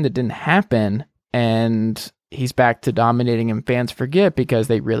pretend it didn't happen, and he's back to dominating, and fans forget because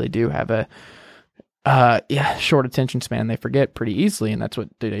they really do have a short attention span. They forget pretty easily, and that's what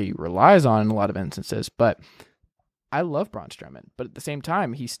he relies on in a lot of instances. But I love Braun Strowman, but at the same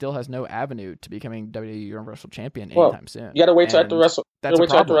time, he still has no avenue to becoming WWE Universal Champion anytime soon. You got to wait till after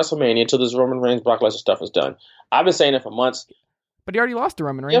WrestleMania until this Roman Reigns Brock Lesnar stuff is done. I've been saying it for months. But he already lost to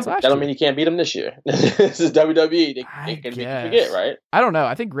Roman Reigns last year. That don't mean you can't beat him this year. This is WWE. They can forget, right? I don't know.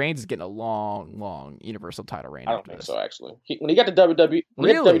 I think Reigns is getting a long Universal title reign. I don't think so, actually. When he got the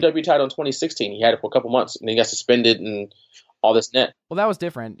WWE title in 2016, he had it for a couple months, and he got suspended and all this net. Well, that was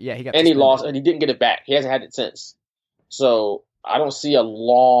different. Yeah, he got suspended. He lost, and he didn't get it back. He hasn't had it since. So I don't see a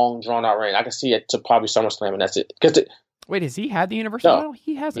long, drawn-out reign. I can see it to probably SummerSlam, and that's it. Wait, has he had the Universal title?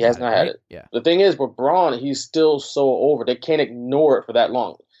 He hasn't. He has not had it. Yeah. The thing is, with Braun, he's still so over. They can't ignore it for that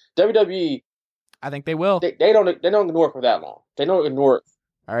long. WWE, I think they will. They don't ignore it for that long. They don't ignore it.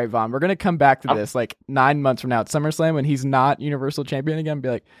 All right, Vaughn, we're gonna come back to this like 9 months from now at SummerSlam when he's not Universal Champion again. And be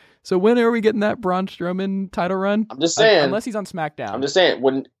like, so when are we getting that Braun Strowman title run? I'm just saying, unless he's on SmackDown. I'm just saying,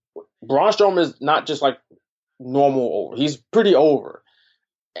 when Braun Strowman is not just like normal over, he's pretty over,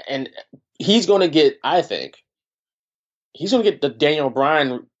 and he's gonna get, I think, he's going to get the Daniel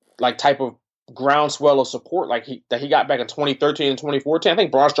Bryan like type of groundswell of support like that he got back in 2013 and 2014. I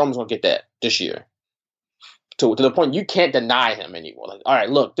think Braun Strowman's going to get that this year. To the point you can't deny him anymore. Like, all right,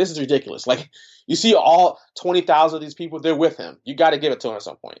 look, this is ridiculous. Like, you see all 20,000 of these people, they're with him. You got to give it to him at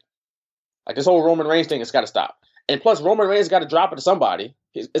some point. Like, this whole Roman Reigns thing has got to stop. And plus, Roman Reigns got to drop it to somebody.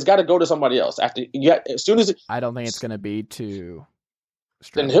 It's got to go to somebody else. As soon as I don't think it's going to be to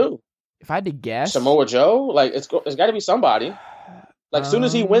Strowman. Then who? If I had to guess, Samoa Joe, like it's got to be somebody. Like, as soon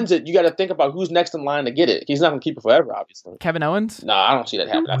as he wins it, you got to think about who's next in line to get it. He's not going to keep it forever, obviously. Kevin Owens? No, I don't see that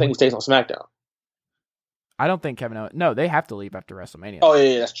happening. I think he stays on SmackDown. I don't think Kevin Owens. No, they have to leave after WrestleMania. Oh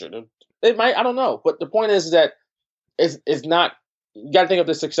yeah, that's true. They might. I don't know, but the point is that it's not. You got to think of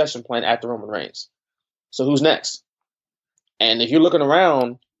the succession plan after Roman Reigns. So who's next? And if you're looking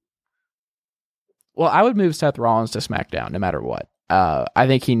around, well, I would move Seth Rollins to SmackDown no matter what. I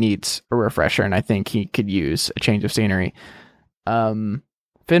think he needs a refresher, and I think he could use a change of scenery. Finn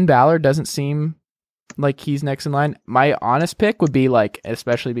Balor doesn't seem like he's next in line. My honest pick would be like,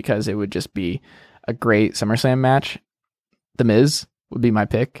 especially because it would just be a great SummerSlam match, The Miz would be my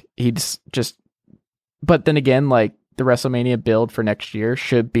pick. But then again, like the WrestleMania build for next year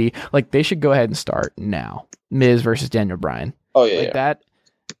should be like, they should go ahead and start now. Miz versus Daniel Bryan. Oh yeah, like that.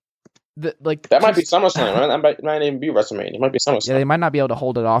 That might be SummerSlam, right? That might even be WrestleMania. It might be SummerSlam. Yeah, they might not be able to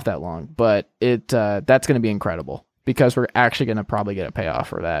hold it off that long, but that's going to be incredible. because we're actually going to probably get a payoff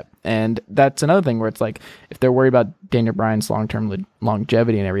for that. And that's another thing where it's like, if they're worried about Daniel Bryan's long-term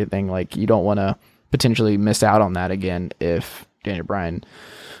longevity and everything, like you don't want to potentially miss out on that again if Daniel Bryan,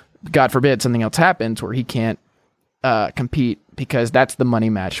 God forbid, something else happens where he can't compete, because that's the money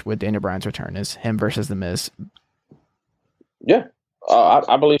match with Daniel Bryan's return, is him versus The Miz. Yeah,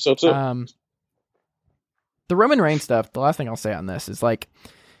 I believe so too. The Roman Reigns stuff, the last thing I'll say on this is like,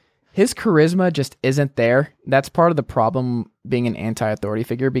 his charisma just isn't there. That's part of the problem being an anti-authority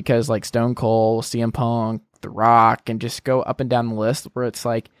figure, because like Stone Cold, CM Punk, The Rock, and just go up and down the list where it's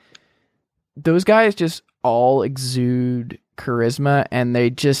like, those guys just all exude charisma and they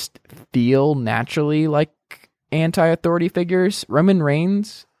just feel naturally like anti-authority figures. Roman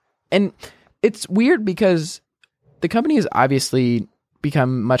Reigns, and it's weird because the company has obviously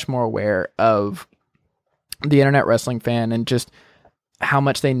become much more aware of the internet wrestling fan and just how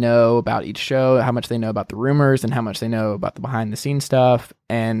much they know about each show, how much they know about the rumors, and how much they know about the behind the scenes stuff,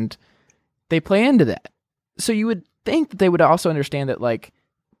 and they play into that. So you would think that they would also understand that, like,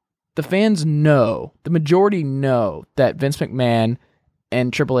 the fans know, the majority know that Vince McMahon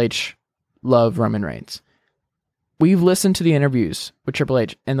and Triple H love Roman Reigns. We've listened to the interviews with Triple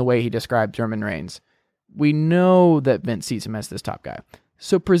H and the way he describes Roman Reigns. We know that Vince sees him as this top guy.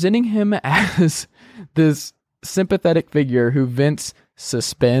 So presenting him as this sympathetic figure who Vince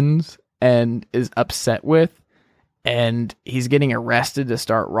suspends and is upset with, and he's getting arrested to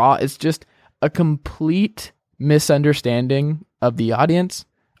start Raw, it's just a complete misunderstanding of the audience,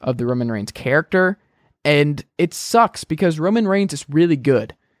 of the Roman Reigns character, and it sucks because Roman Reigns is really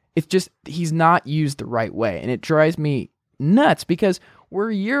good. It's just he's not used the right way, and it drives me nuts because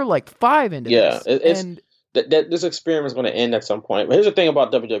we're a year like 5 into this. Yeah, this experiment is going to end at some point. But here's the thing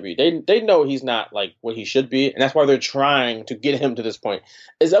about WWE: they know he's not like what he should be, and that's why they're trying to get him to this point.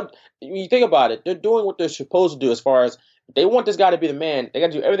 When you think about it, they're doing what they're supposed to do. As far as they want this guy to be the man, they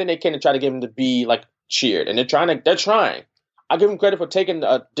got to do everything they can to try to get him to be like cheered, and they're trying. I give them credit for taking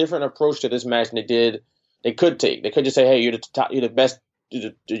a different approach to this match than they did. They could take. They could just say, "Hey, you're the top, you're the best.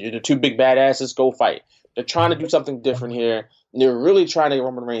 You're the two big badasses. Go fight." They're trying to do something different here. And they're really trying to get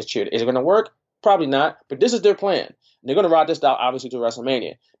Roman Reigns cheered. Is it going to work? Probably not. But this is their plan. And they're going to ride this out, obviously, to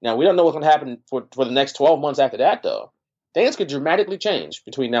WrestleMania. Now, we don't know what's going to happen for the next 12 months after that, though. Things could dramatically change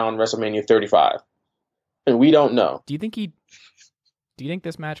between now and WrestleMania 35. And we don't know. Do you think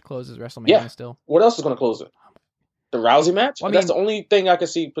this match closes WrestleMania still? What else is going to close it? The Rousey match? Well, that's the only thing I can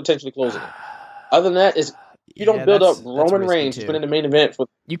see potentially closing it. Other than that, you don't build up Roman Reigns to put in the main event.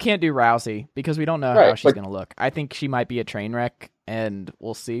 You can't do Rousey because we don't know how she's going to look. I think she might be a train wreck, and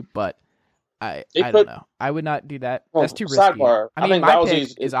we'll see, but I don't know. I would not do that. That's too risky. Sidebar, I mean, my pick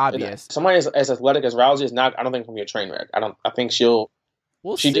is obvious. Somebody as athletic as Rousey is not. I don't think she'll be a train wreck. I think she'll.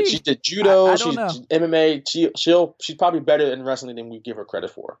 She did judo. She did MMA. She's probably better in wrestling than we give her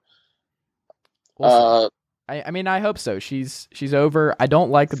credit for. I mean, I hope so. She's over. I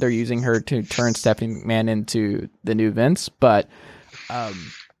don't like that they're using her to turn Stephanie McMahon into the new Vince, but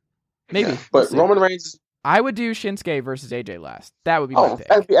maybe. Yeah, but Roman Reigns. I would do Shinsuke versus AJ last. That would be my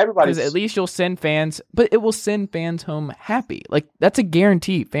pick. Because at least you'll send fans, but it will send fans home happy. Like, that's a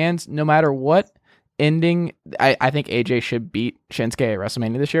guarantee. Fans, no matter what ending, I think AJ should beat Shinsuke at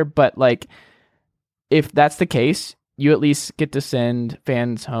WrestleMania this year. But like, if that's the case, you at least get to send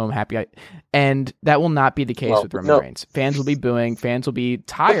fans home happy. And that will not be the case with Roman Reigns. Fans will be booing. Fans will be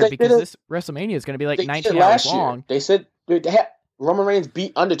tired because this WrestleMania is going to be like 19 hours long. They said Roman Reigns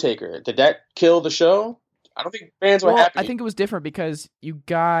beat Undertaker. Did that kill the show? I don't think fans were happy. I think it was different because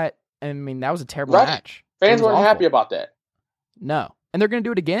that was a terrible match. Fans weren't happy about that. No. And they're going to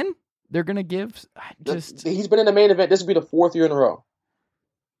do it again? They're going to give He's been in the main event. This will be the 4th year in a row.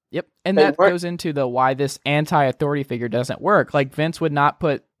 Yep. And that goes into why this anti-authority figure doesn't work. Like, Vince would not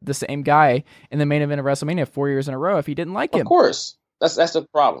put the same guy in the main event of WrestleMania 4 years in a row if he didn't like him. Of course. That's the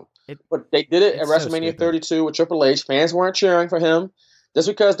problem. But they did it at WrestleMania 32 with Triple H. Fans weren't cheering for him. Just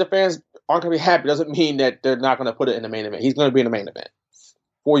because the fans aren't going to be happy doesn't mean that they're not going to put it in the main event. He's going to be in the main event.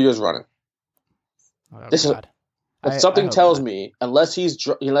 4 years running. Something tells me, unless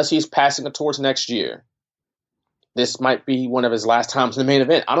he's passing a torch next year, this might be one of his last times in the main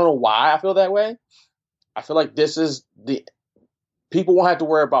event. I don't know why I feel that way. I feel like this is people won't have to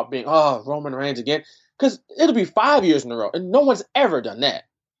worry about being, Roman Reigns again, because it'll be 5 years in a row, and no one's ever done that.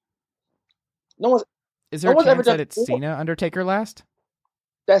 Is there a chance that it's Cena Undertaker last?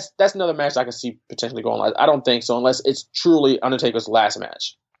 That's another match I can see potentially going last. I don't think so, unless it's truly Undertaker's last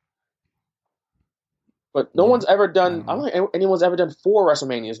match. But no one's ever done. I don't think anyone's ever done 4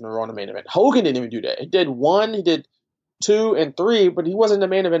 WrestleManias in a row in the main event. Hogan didn't even do that. He did 1, he did 2 and 3, but he wasn't in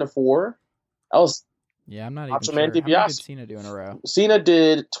the main event of 4. Yeah, I'm not even Macho sure. Man How many DiBiase. did Cena do in a row? Cena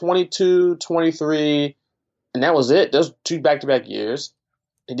did 22, 23, and that was it. Those 2 back-to-back years.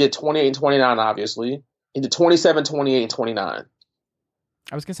 He did 28 and 29, obviously. He did 27, 28, and 29.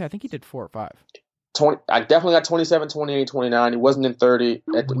 I was going to say, I think he did 4 or 5. I definitely got 27, 28, 29. He wasn't in 30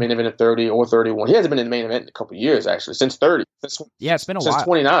 at the main event of 30 or 31. He hasn't been in the main event in a couple of years, actually, since 30. Yeah, it's been a while. Since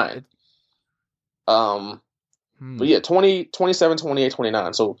 29. But yeah, 27, 28,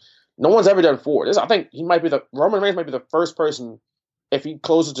 29. So no one's ever done 4. I think Roman Reigns might be the first person, if he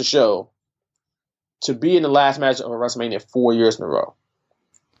closes the show, to be in the last match of a WrestleMania 4 years in a row.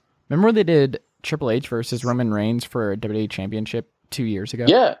 Remember when they did Triple H versus Roman Reigns for a WWE Championship 2 years ago?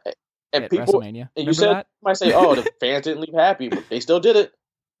 Yeah. And at people, WrestleMania. and you said, might say, oh, the fans didn't leave happy, but they still did it.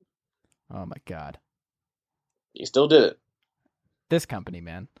 Oh my God. He still did it. This company,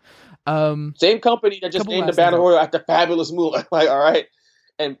 man. Same company that just named the Battle Royal after Fabulous Moolah. Like, all right.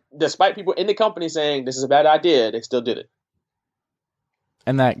 And despite people in the company saying this is a bad idea, they still did it.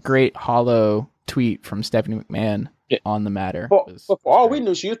 And that great hollow tweet from Stephanie McMahon on the matter. But for all we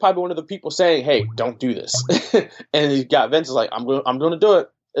knew, she was probably one of the people saying, hey, don't do this. And you got Vince is like, I'm going to do it.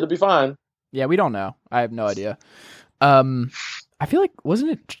 It'll be fine. Yeah, we don't know. I have no idea. I feel like,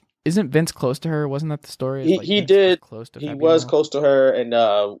 isn't Vince close to her? Wasn't that the story? He was close to her,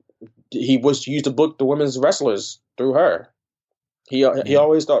 and he used to book the women's wrestlers through her. He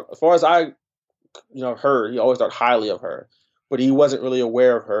always thought, as far as I heard, he always thought highly of her, but he wasn't really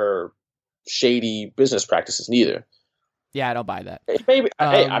aware of her shady business practices neither. Yeah, I don't buy that. Maybe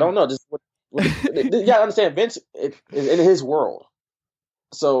I don't know. Yeah, I understand. Vince is in his world,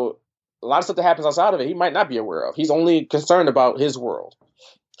 so a lot of stuff that happens outside of it, he might not be aware of. He's only concerned about his world.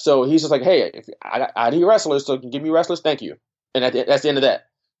 So he's just like, hey, if I need wrestlers, so you can give me wrestlers, thank you. And that's the end of that.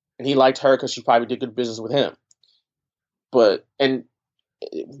 And he liked her because she probably did good business with him. And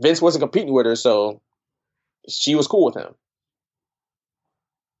Vince wasn't competing with her, so she was cool with him.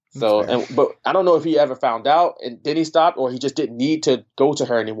 But I don't know if he ever found out and then he stopped, or he just didn't need to go to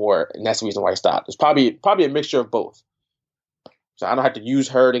her anymore, and that's the reason why he stopped. It's probably a mixture of both. So I don't have to use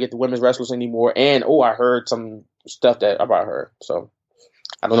her to get the women's wrestlers anymore, and I heard some stuff about her. So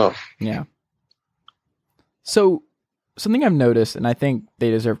I don't know. Yeah. So something I've noticed, and I think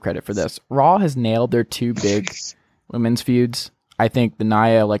they deserve credit for this, Raw has nailed their 2 big women's feuds. I think the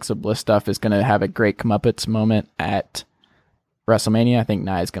Nia Alexa Bliss stuff is going to have a great comeuppance moment at WrestleMania. I think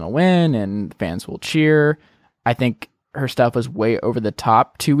Nia's going to win and fans will cheer. I think her stuff was way over the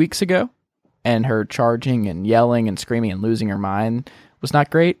top 2 weeks ago, and her charging and yelling and screaming and losing her mind was not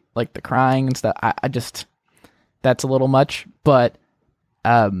great. Like the crying and stuff. I just, that's a little much, but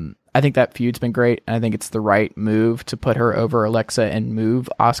I think that feud's been great, and I think it's the right move to put her over Alexa and move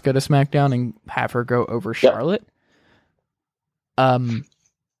Asuka to SmackDown and have her go over Charlotte. The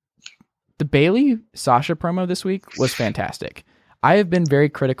Bayley Sasha promo this week was fantastic. I have been very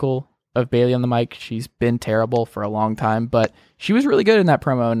critical of Bayley on the mic. She's been terrible for a long time, but she was really good in that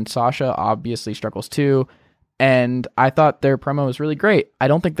promo, and Sasha obviously struggles too. And I thought their promo was really great. I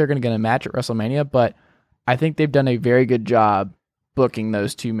don't think they're going to get a match at WrestleMania, but I think they've done a very good job booking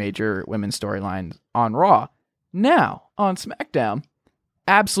those 2 major women's storylines on Raw. Now, on SmackDown,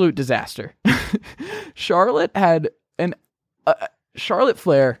 absolute disaster. Charlotte had Charlotte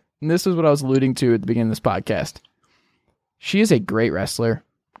Flair, and this is what I was alluding to at the beginning of this podcast. She is a great wrestler,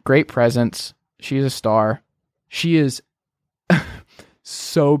 great presence. She is a star. She is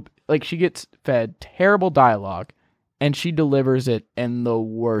she gets fed terrible dialogue, and she delivers it in the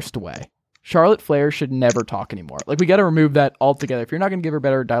worst way. Charlotte Flair should never talk anymore. Like, we got to remove that altogether. If you're not going to give her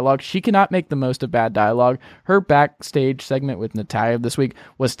better dialogue, she cannot make the most of bad dialogue. Her backstage segment with Natalya this week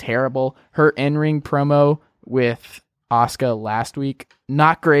was terrible. Her in-ring promo with Asuka last week,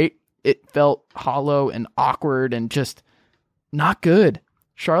 not great. It felt hollow and awkward and just not good.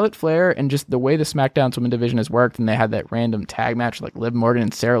 Charlotte Flair, and just the way the SmackDown Women's division has worked, and they had that random tag match like Liv Morgan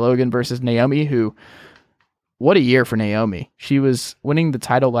and Sarah Logan versus Naomi, who... What a year for Naomi. She was winning the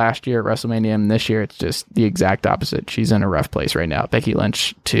title last year at WrestleMania, and this year it's just the exact opposite. She's in a rough place right now. Becky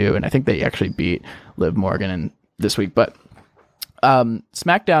Lynch, too, and I think they actually beat Liv Morgan this week. But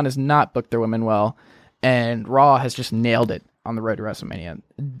SmackDown has not booked their women well, and Raw has just nailed it on the road to WrestleMania.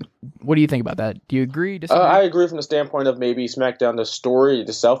 What do you think about that? Do you agree? Disagree? I agree from the standpoint of maybe SmackDown, the story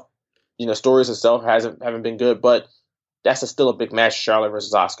itself, stories itself haven't been good, but that's still a big match, Charlotte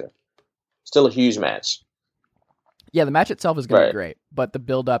versus Asuka. Still a huge match. Yeah, the match itself is going to be great, but the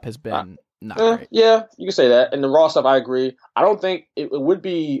build-up has been not great. Yeah, you can say that. And the Raw stuff, I agree. I don't think it would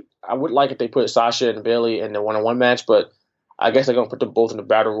be... I would like if they put Sasha and Bayley in the one-on-one match, but I guess they're going to put them both in the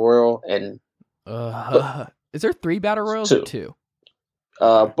Battle Royal. Is there 3 Battle Royals 2. or 2?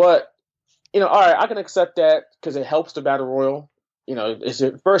 But all right, I can accept that because it helps the battle royal. It's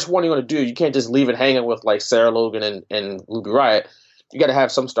the first one you're going to do. You can't just leave it hanging with like Sarah Logan and Ruby Riott. You got to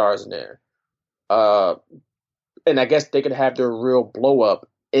have some stars in there. And I guess they could have their real blow up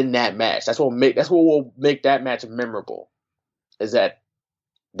in that match. That's what will make that match memorable. Is that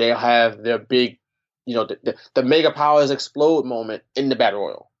they'll have their big, the mega powers explode moment in the battle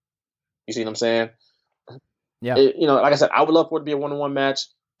royal. You see what I'm saying? Yeah. Like I said, I would love for it to be a 1-on-1 match,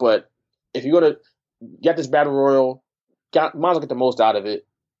 but if you're gonna get this battle royal, might as well get the most out of it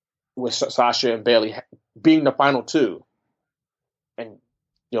with Sasha and Bayley being the final two, and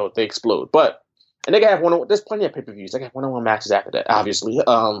they explode. And they can have there's plenty of pay-per-views. They can have 1-on-1 matches after that, obviously.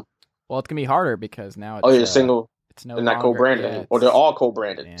 Well, it's gonna be harder because now it's single. It's no they're not longer, co-branded anymore, or they're all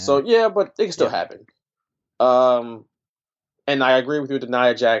co-branded. Yeah. So but it can still happen. And I agree with you with the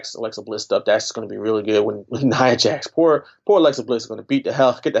Nia Jax, Alexa Bliss stuff. That's going to be really good when Nia Jax. Poor Alexa Bliss is going to get the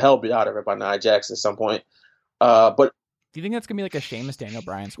hell beat out of her by Nia Jax at some point. But do you think that's going to be like a Sheamus Daniel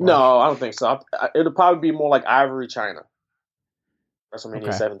Bryan squash? No, I don't think so. It'll probably be more like Ivory China,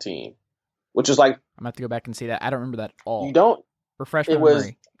 WrestleMania 17, which is like, I'm gonna have to go back and see that. I don't remember that at all. You don't? Refresh my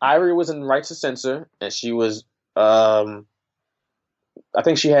memory. Ivory was in Right to Censor, and she was. I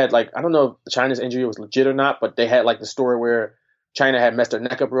think she had I don't know if China's injury was legit or not, but they had the story where China had messed her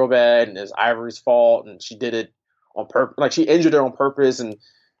neck up real bad, and it's Ivory's fault, and she did it on purpose. She injured her on purpose, and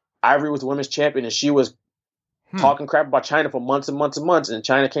Ivory was the women's champion, and she was talking crap about China for months and months and months, and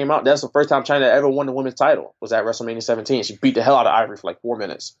China came out. That's the first time China ever won the women's title, was at WrestleMania 17. She beat the hell out of Ivory for 4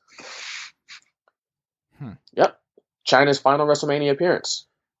 minutes. Yep. China's final WrestleMania appearance.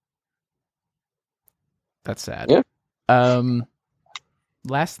 That's sad. Yeah.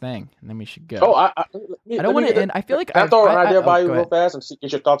 Last thing, and then we should go. Oh, I don't want to end. I feel like I'll throw an idea by you real fast and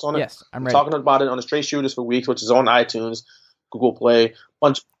get your thoughts on it. Yes, I'm ready. Talking about it on the Straight Shooters for Weeks, which is on iTunes, Google Play.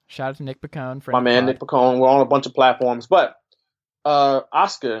 Shout out to Nick Picone. My man, Nick Picone. We're on a bunch of platforms. But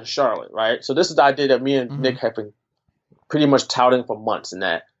Asuka and Charlotte, right? So this is the idea that me and Nick have been pretty much touting for months, in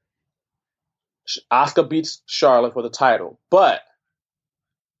that Asuka beats Charlotte for the title, but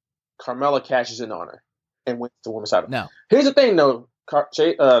Carmella cashes in on her and wins the women's title. No. Here's the thing, though.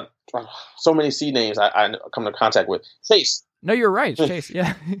 So many C names I come into contact with. Chase. No, you're right. It's Chase.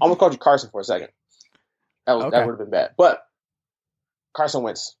 Yeah. I'm gonna call you Carson for a second. That would have been bad. But Carson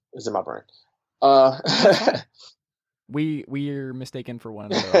Wentz is in my brain. We're mistaken for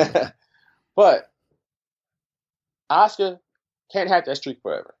one another. But Asuka can't have that streak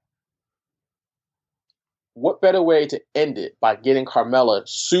forever. What better way to end it by getting Carmella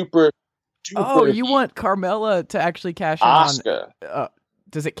super? Oh, you want Carmella to actually cash in Asuka. on?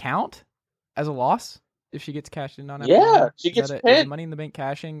 Does it count as a loss if she gets cashed in on? Yeah, she gets pinned. Money in the Bank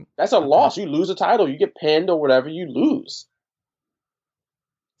cashing. That's a loss. You lose a title. You get pinned or whatever. You lose.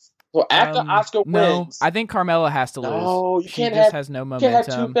 So after Asuka wins, I think Carmella has to lose. No, you she can't just have. has no momentum. You can't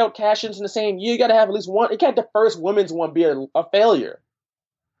have two failed cash-ins in the same year. You got to have at least one. It can't the first women's one be a failure.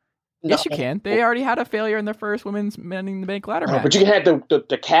 Yes, you can. They already had a failure in their first women's Money in the Bank ladder match. But you can have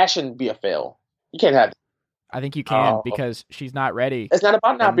the cash-in be a fail. You can't have. I think you can because she's not ready. It's not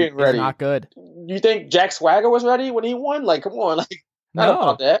about not being ready. It's not good. You think Jack Swagger was ready when he won? Come on, not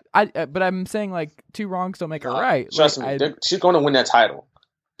about that. But I'm saying two wrongs don't make a right. Trust me, she's going to win that title.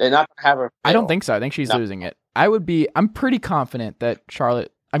 They're not going to have her fail. I don't think so. I think she's losing it. I'm pretty confident that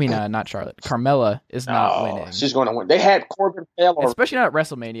not Charlotte. Carmella is not winning. She's going to win. They had Corbin fail already. Especially not at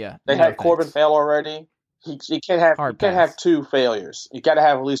WrestleMania. They had Corbin fail already. You can't have two failures. You got to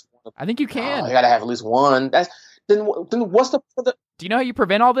have at least one. I think you can. You got to have at least one. Then what's the? Do you know how you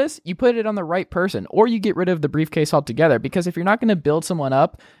prevent all this? You put it on the right person, or you get rid of the briefcase altogether. Because if you're not going to build someone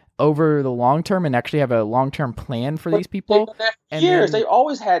up over the long term and actually have a long term plan for these people, they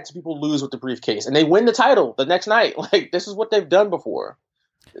always had people lose with the briefcase, and they win the title the next night. This is what they've done before.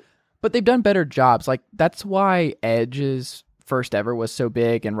 But they've done better jobs. That's why Edge's first ever was so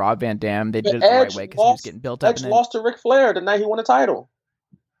big, and Rob Van Dam, they did it the right way because he was getting built up. Edge lost to Ric Flair the night he won the title.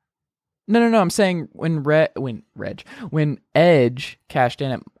 No. I'm saying when Edge cashed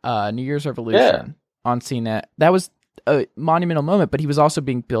in at New Year's Revolution on Cena, that was a monumental moment. But he was also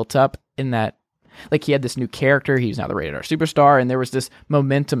being built up in that, he had this new character. He was now the Rated R superstar, and there was this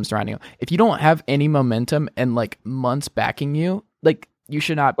momentum surrounding him. If you don't have any momentum and months backing you, you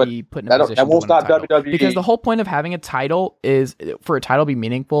should not be put in a position. That won't stop WWE. Because the whole point of having a title is for a title to be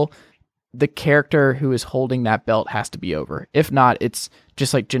meaningful. The character who is holding that belt has to be over. If not, it's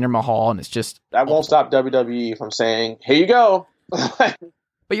just like Jinder Mahal, and it's just that won't stop WWE from saying, "Here you go."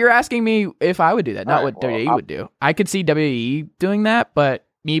 But you're asking me if I would do that, not what WWE would do. I could see WWE doing that, but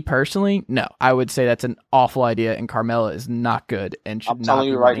Me personally, no. I would say that's an awful idea, and Carmella is not good. And should I'm telling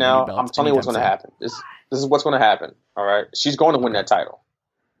you right now. I'm telling you what's going to happen. This is what's going to happen. All right, she's going to win that title.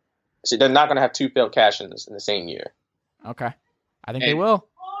 They're not going to have two failed cash-ins in the same year. Okay, I think they will.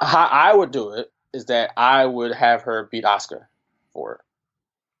 How I would do it is that I would have her beat Asuka for it.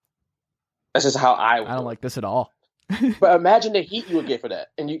 That's just how I would. I don't like this at all. But imagine the heat you would get for that,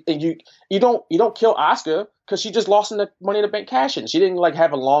 and you don't kill Asuka because she just lost in the Money in the Bank cash-in. She didn't like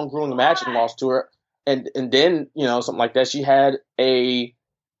have a long grueling match and lost to her, and then something like that. She had a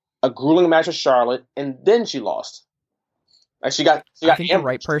grueling match with Charlotte, and then she lost. Like I think the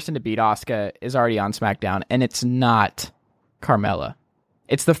right person to beat Asuka is already on SmackDown, and it's not Carmella.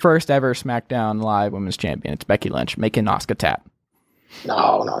 It's the first ever SmackDown Live Women's Champion. It's Becky Lynch making Asuka tap.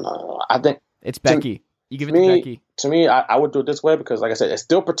 No. I think it's Becky. You give it to Becky. To me, I would do it this way because, like I said, it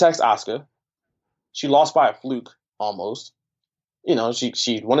still protects Asuka. She lost by a fluke almost.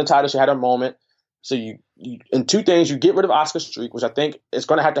 She won the title. She had her moment. So you in two things, you get rid of Asuka's streak, which I think is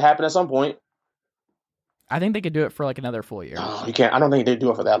going to have to happen at some point. I think they could do it for like another full year. No, you can't. I don't think they do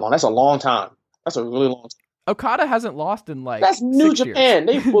it for that long. That's a long time. That's a really long time. Okada hasn't lost in like that's New 6 Japan.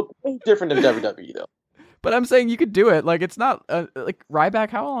 years. They book way different than WWE though. But I'm saying you could do it. Like it's not like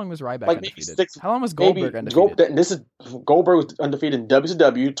Ryback. How long was Ryback undefeated? How long was Goldberg undefeated? Goldberg was undefeated in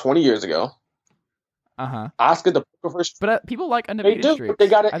WCW 20 years ago. Asuka the first. But people like undefeated streaks. But they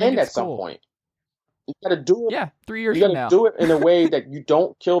got to end at some point. You got to do it. Yeah, 3 years from now. You got to do it in a way that you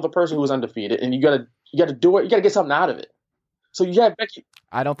don't kill the person who was undefeated, and you got to do it. You got to get something out of it. So you have Becky.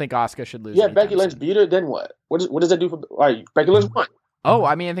 I don't think Asuka should lose. Yeah, Becky Lynch beat her. Then what? What does that do for? All right, Becky Lynch won. Oh,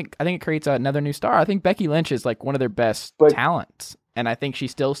 I mean, I think it creates another new star. I think Becky Lynch is like one of their best talents, and I think she's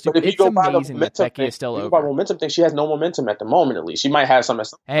still super. It's amazing that Becky is still over. By momentum thing, she has no momentum at the moment. At least she might have some.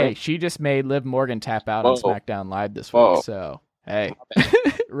 Hey, she just made Liv Morgan tap out on SmackDown Live this week. So hey,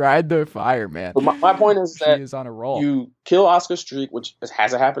 ride the fire, man. But my point is that she is on a roll. You kill Asuka's streak, which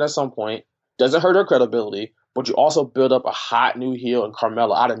has to happen at some point. Doesn't hurt her credibility, but you also build up a hot new heel in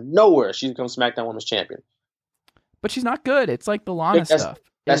Carmella out of nowhere. She becomes SmackDown Women's Champion. But she's not good. It's like the Lana stuff.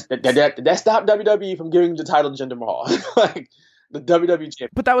 That stopped WWE from giving the title to Jinder Mahal. Like the WWE champion.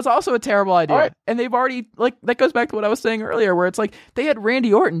 But that was also a terrible idea. Right. And they've already, like, that goes back to what I was saying earlier, where it's like they had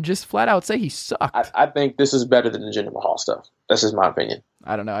Randy Orton just flat out say he sucked. I think this is better than the Jinder Mahal stuff. That's just my opinion.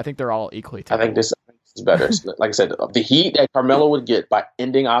 I don't know. I think they're all equally terrible. I think this is better. Like I said, the heat that Carmella would get by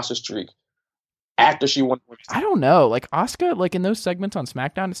ending Asuka's streak after she won. I don't know. Like Asuka, like in those segments on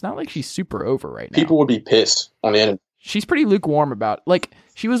SmackDown, it's not like she's super over right now. People would be pissed on the internet. She's pretty lukewarm about, like,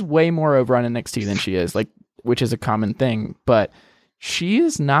 she was way more over on NXT than she is, like, which is a common thing, but she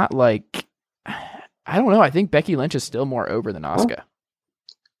is not like, I don't know. I think Becky Lynch is still more over than Asuka.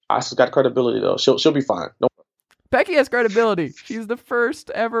 Asuka's got credibility though. She'll be fine. No. Becky has credibility. She's the first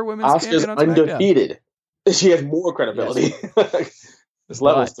ever women's champion on SmackDown. Undefeated. She has more credibility. Yes. There's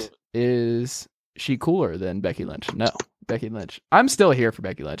levels to it. Is she cooler than Becky Lynch? No. Becky Lynch. I'm still here for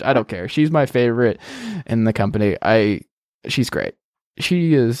Becky Lynch. I don't care. She's my favorite in the company. She's great.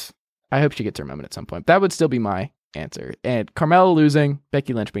 She is. I hope she gets her moment at some point. That would still be my answer. And Carmella losing,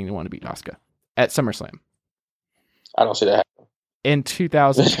 Becky Lynch being the one to beat Asuka at SummerSlam. I don't see that happening. In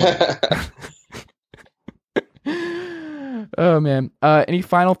 2020. Oh man. Any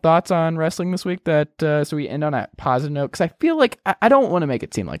final thoughts on wrestling this week that so we end on a positive note? Because I feel like I don't want to make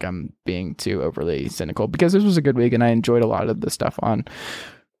it seem like I'm being too overly cynical, because this was a good week and I enjoyed a lot of the stuff on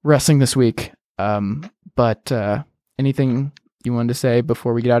wrestling this week. But anything you wanted to say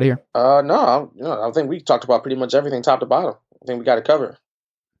before we get out of here? No, I think we talked about pretty much everything top to bottom. I think we got it covered.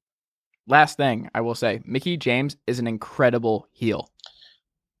 Last thing I will say, Mickie James is an incredible heel.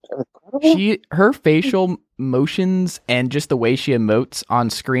 Her facial motions and just the way she emotes on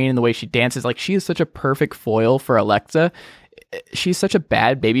screen and the way she dances, like, she is such a perfect foil for Alexa. She's such a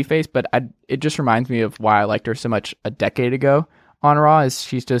bad babyface, but it just reminds me of why I liked her so much a decade ago on Raw. Is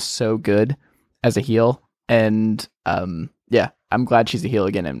she's just so good as a heel, and yeah, I'm glad she's a heel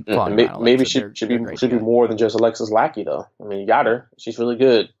again. And maybe she should be more than just Alexa's lackey, though. I mean, you got her; she's really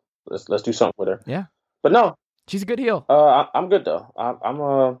good. Let's do something with her. Yeah, but no. She's a good heel. I'm good though. I'm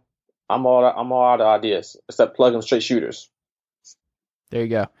all out of ideas except plugging straight shooters. There you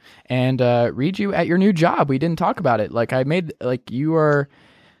go. And read you at your new job. We didn't talk about it. You are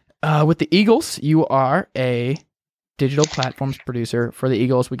with the Eagles. You are a digital platforms producer for the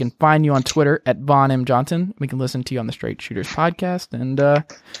Eagles. We can find you on Twitter at Vaughn M. Johnson. We can listen to you on the Straight Shooters podcast, and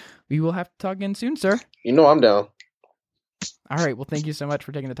we will have to talk again soon, sir. You know I'm down. All right. Well, thank you so much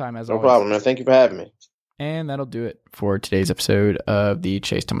for taking the time, as always. No problem, man. Thank you for having me. And that'll do it for today's episode of the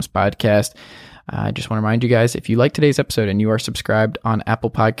Chase Thomas podcast. I just want to remind you guys, if you like today's episode and you are subscribed on Apple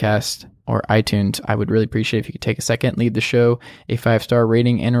Podcasts or iTunes, I would really appreciate if you could take a second, leave the show a 5-star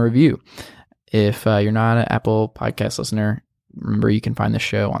rating and a review. If you're not an Apple Podcast listener, remember you can find the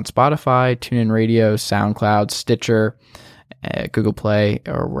show on Spotify, TuneIn Radio, SoundCloud, Stitcher, Google Play,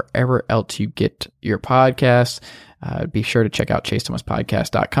 or wherever else you get your podcasts. Be sure to check out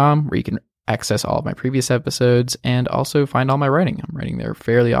chasethomaspodcast.com, where you can access all of my previous episodes and also find all my writing. I'm writing there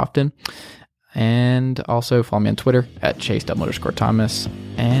fairly often. And also follow me on Twitter at chase_Thomas,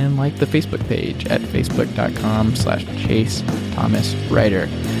 and like the Facebook page at facebook.com/ChaseThomasWriter.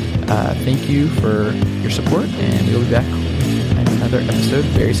 Thank you for your support, and we'll be back in another episode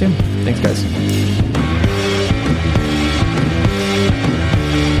very soon. Thanks, guys.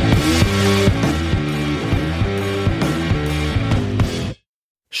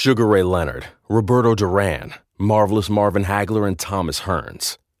 Sugar Ray Leonard, Roberto Duran, Marvelous Marvin Hagler, and Thomas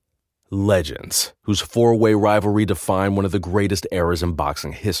Hearns. Legends, whose four-way rivalry defined one of the greatest eras in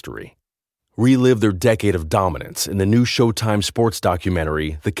boxing history. Relive their decade of dominance in the new Showtime sports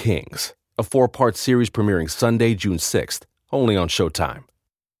documentary, The Kings, a 4-part series premiering Sunday, June 6th, only on Showtime.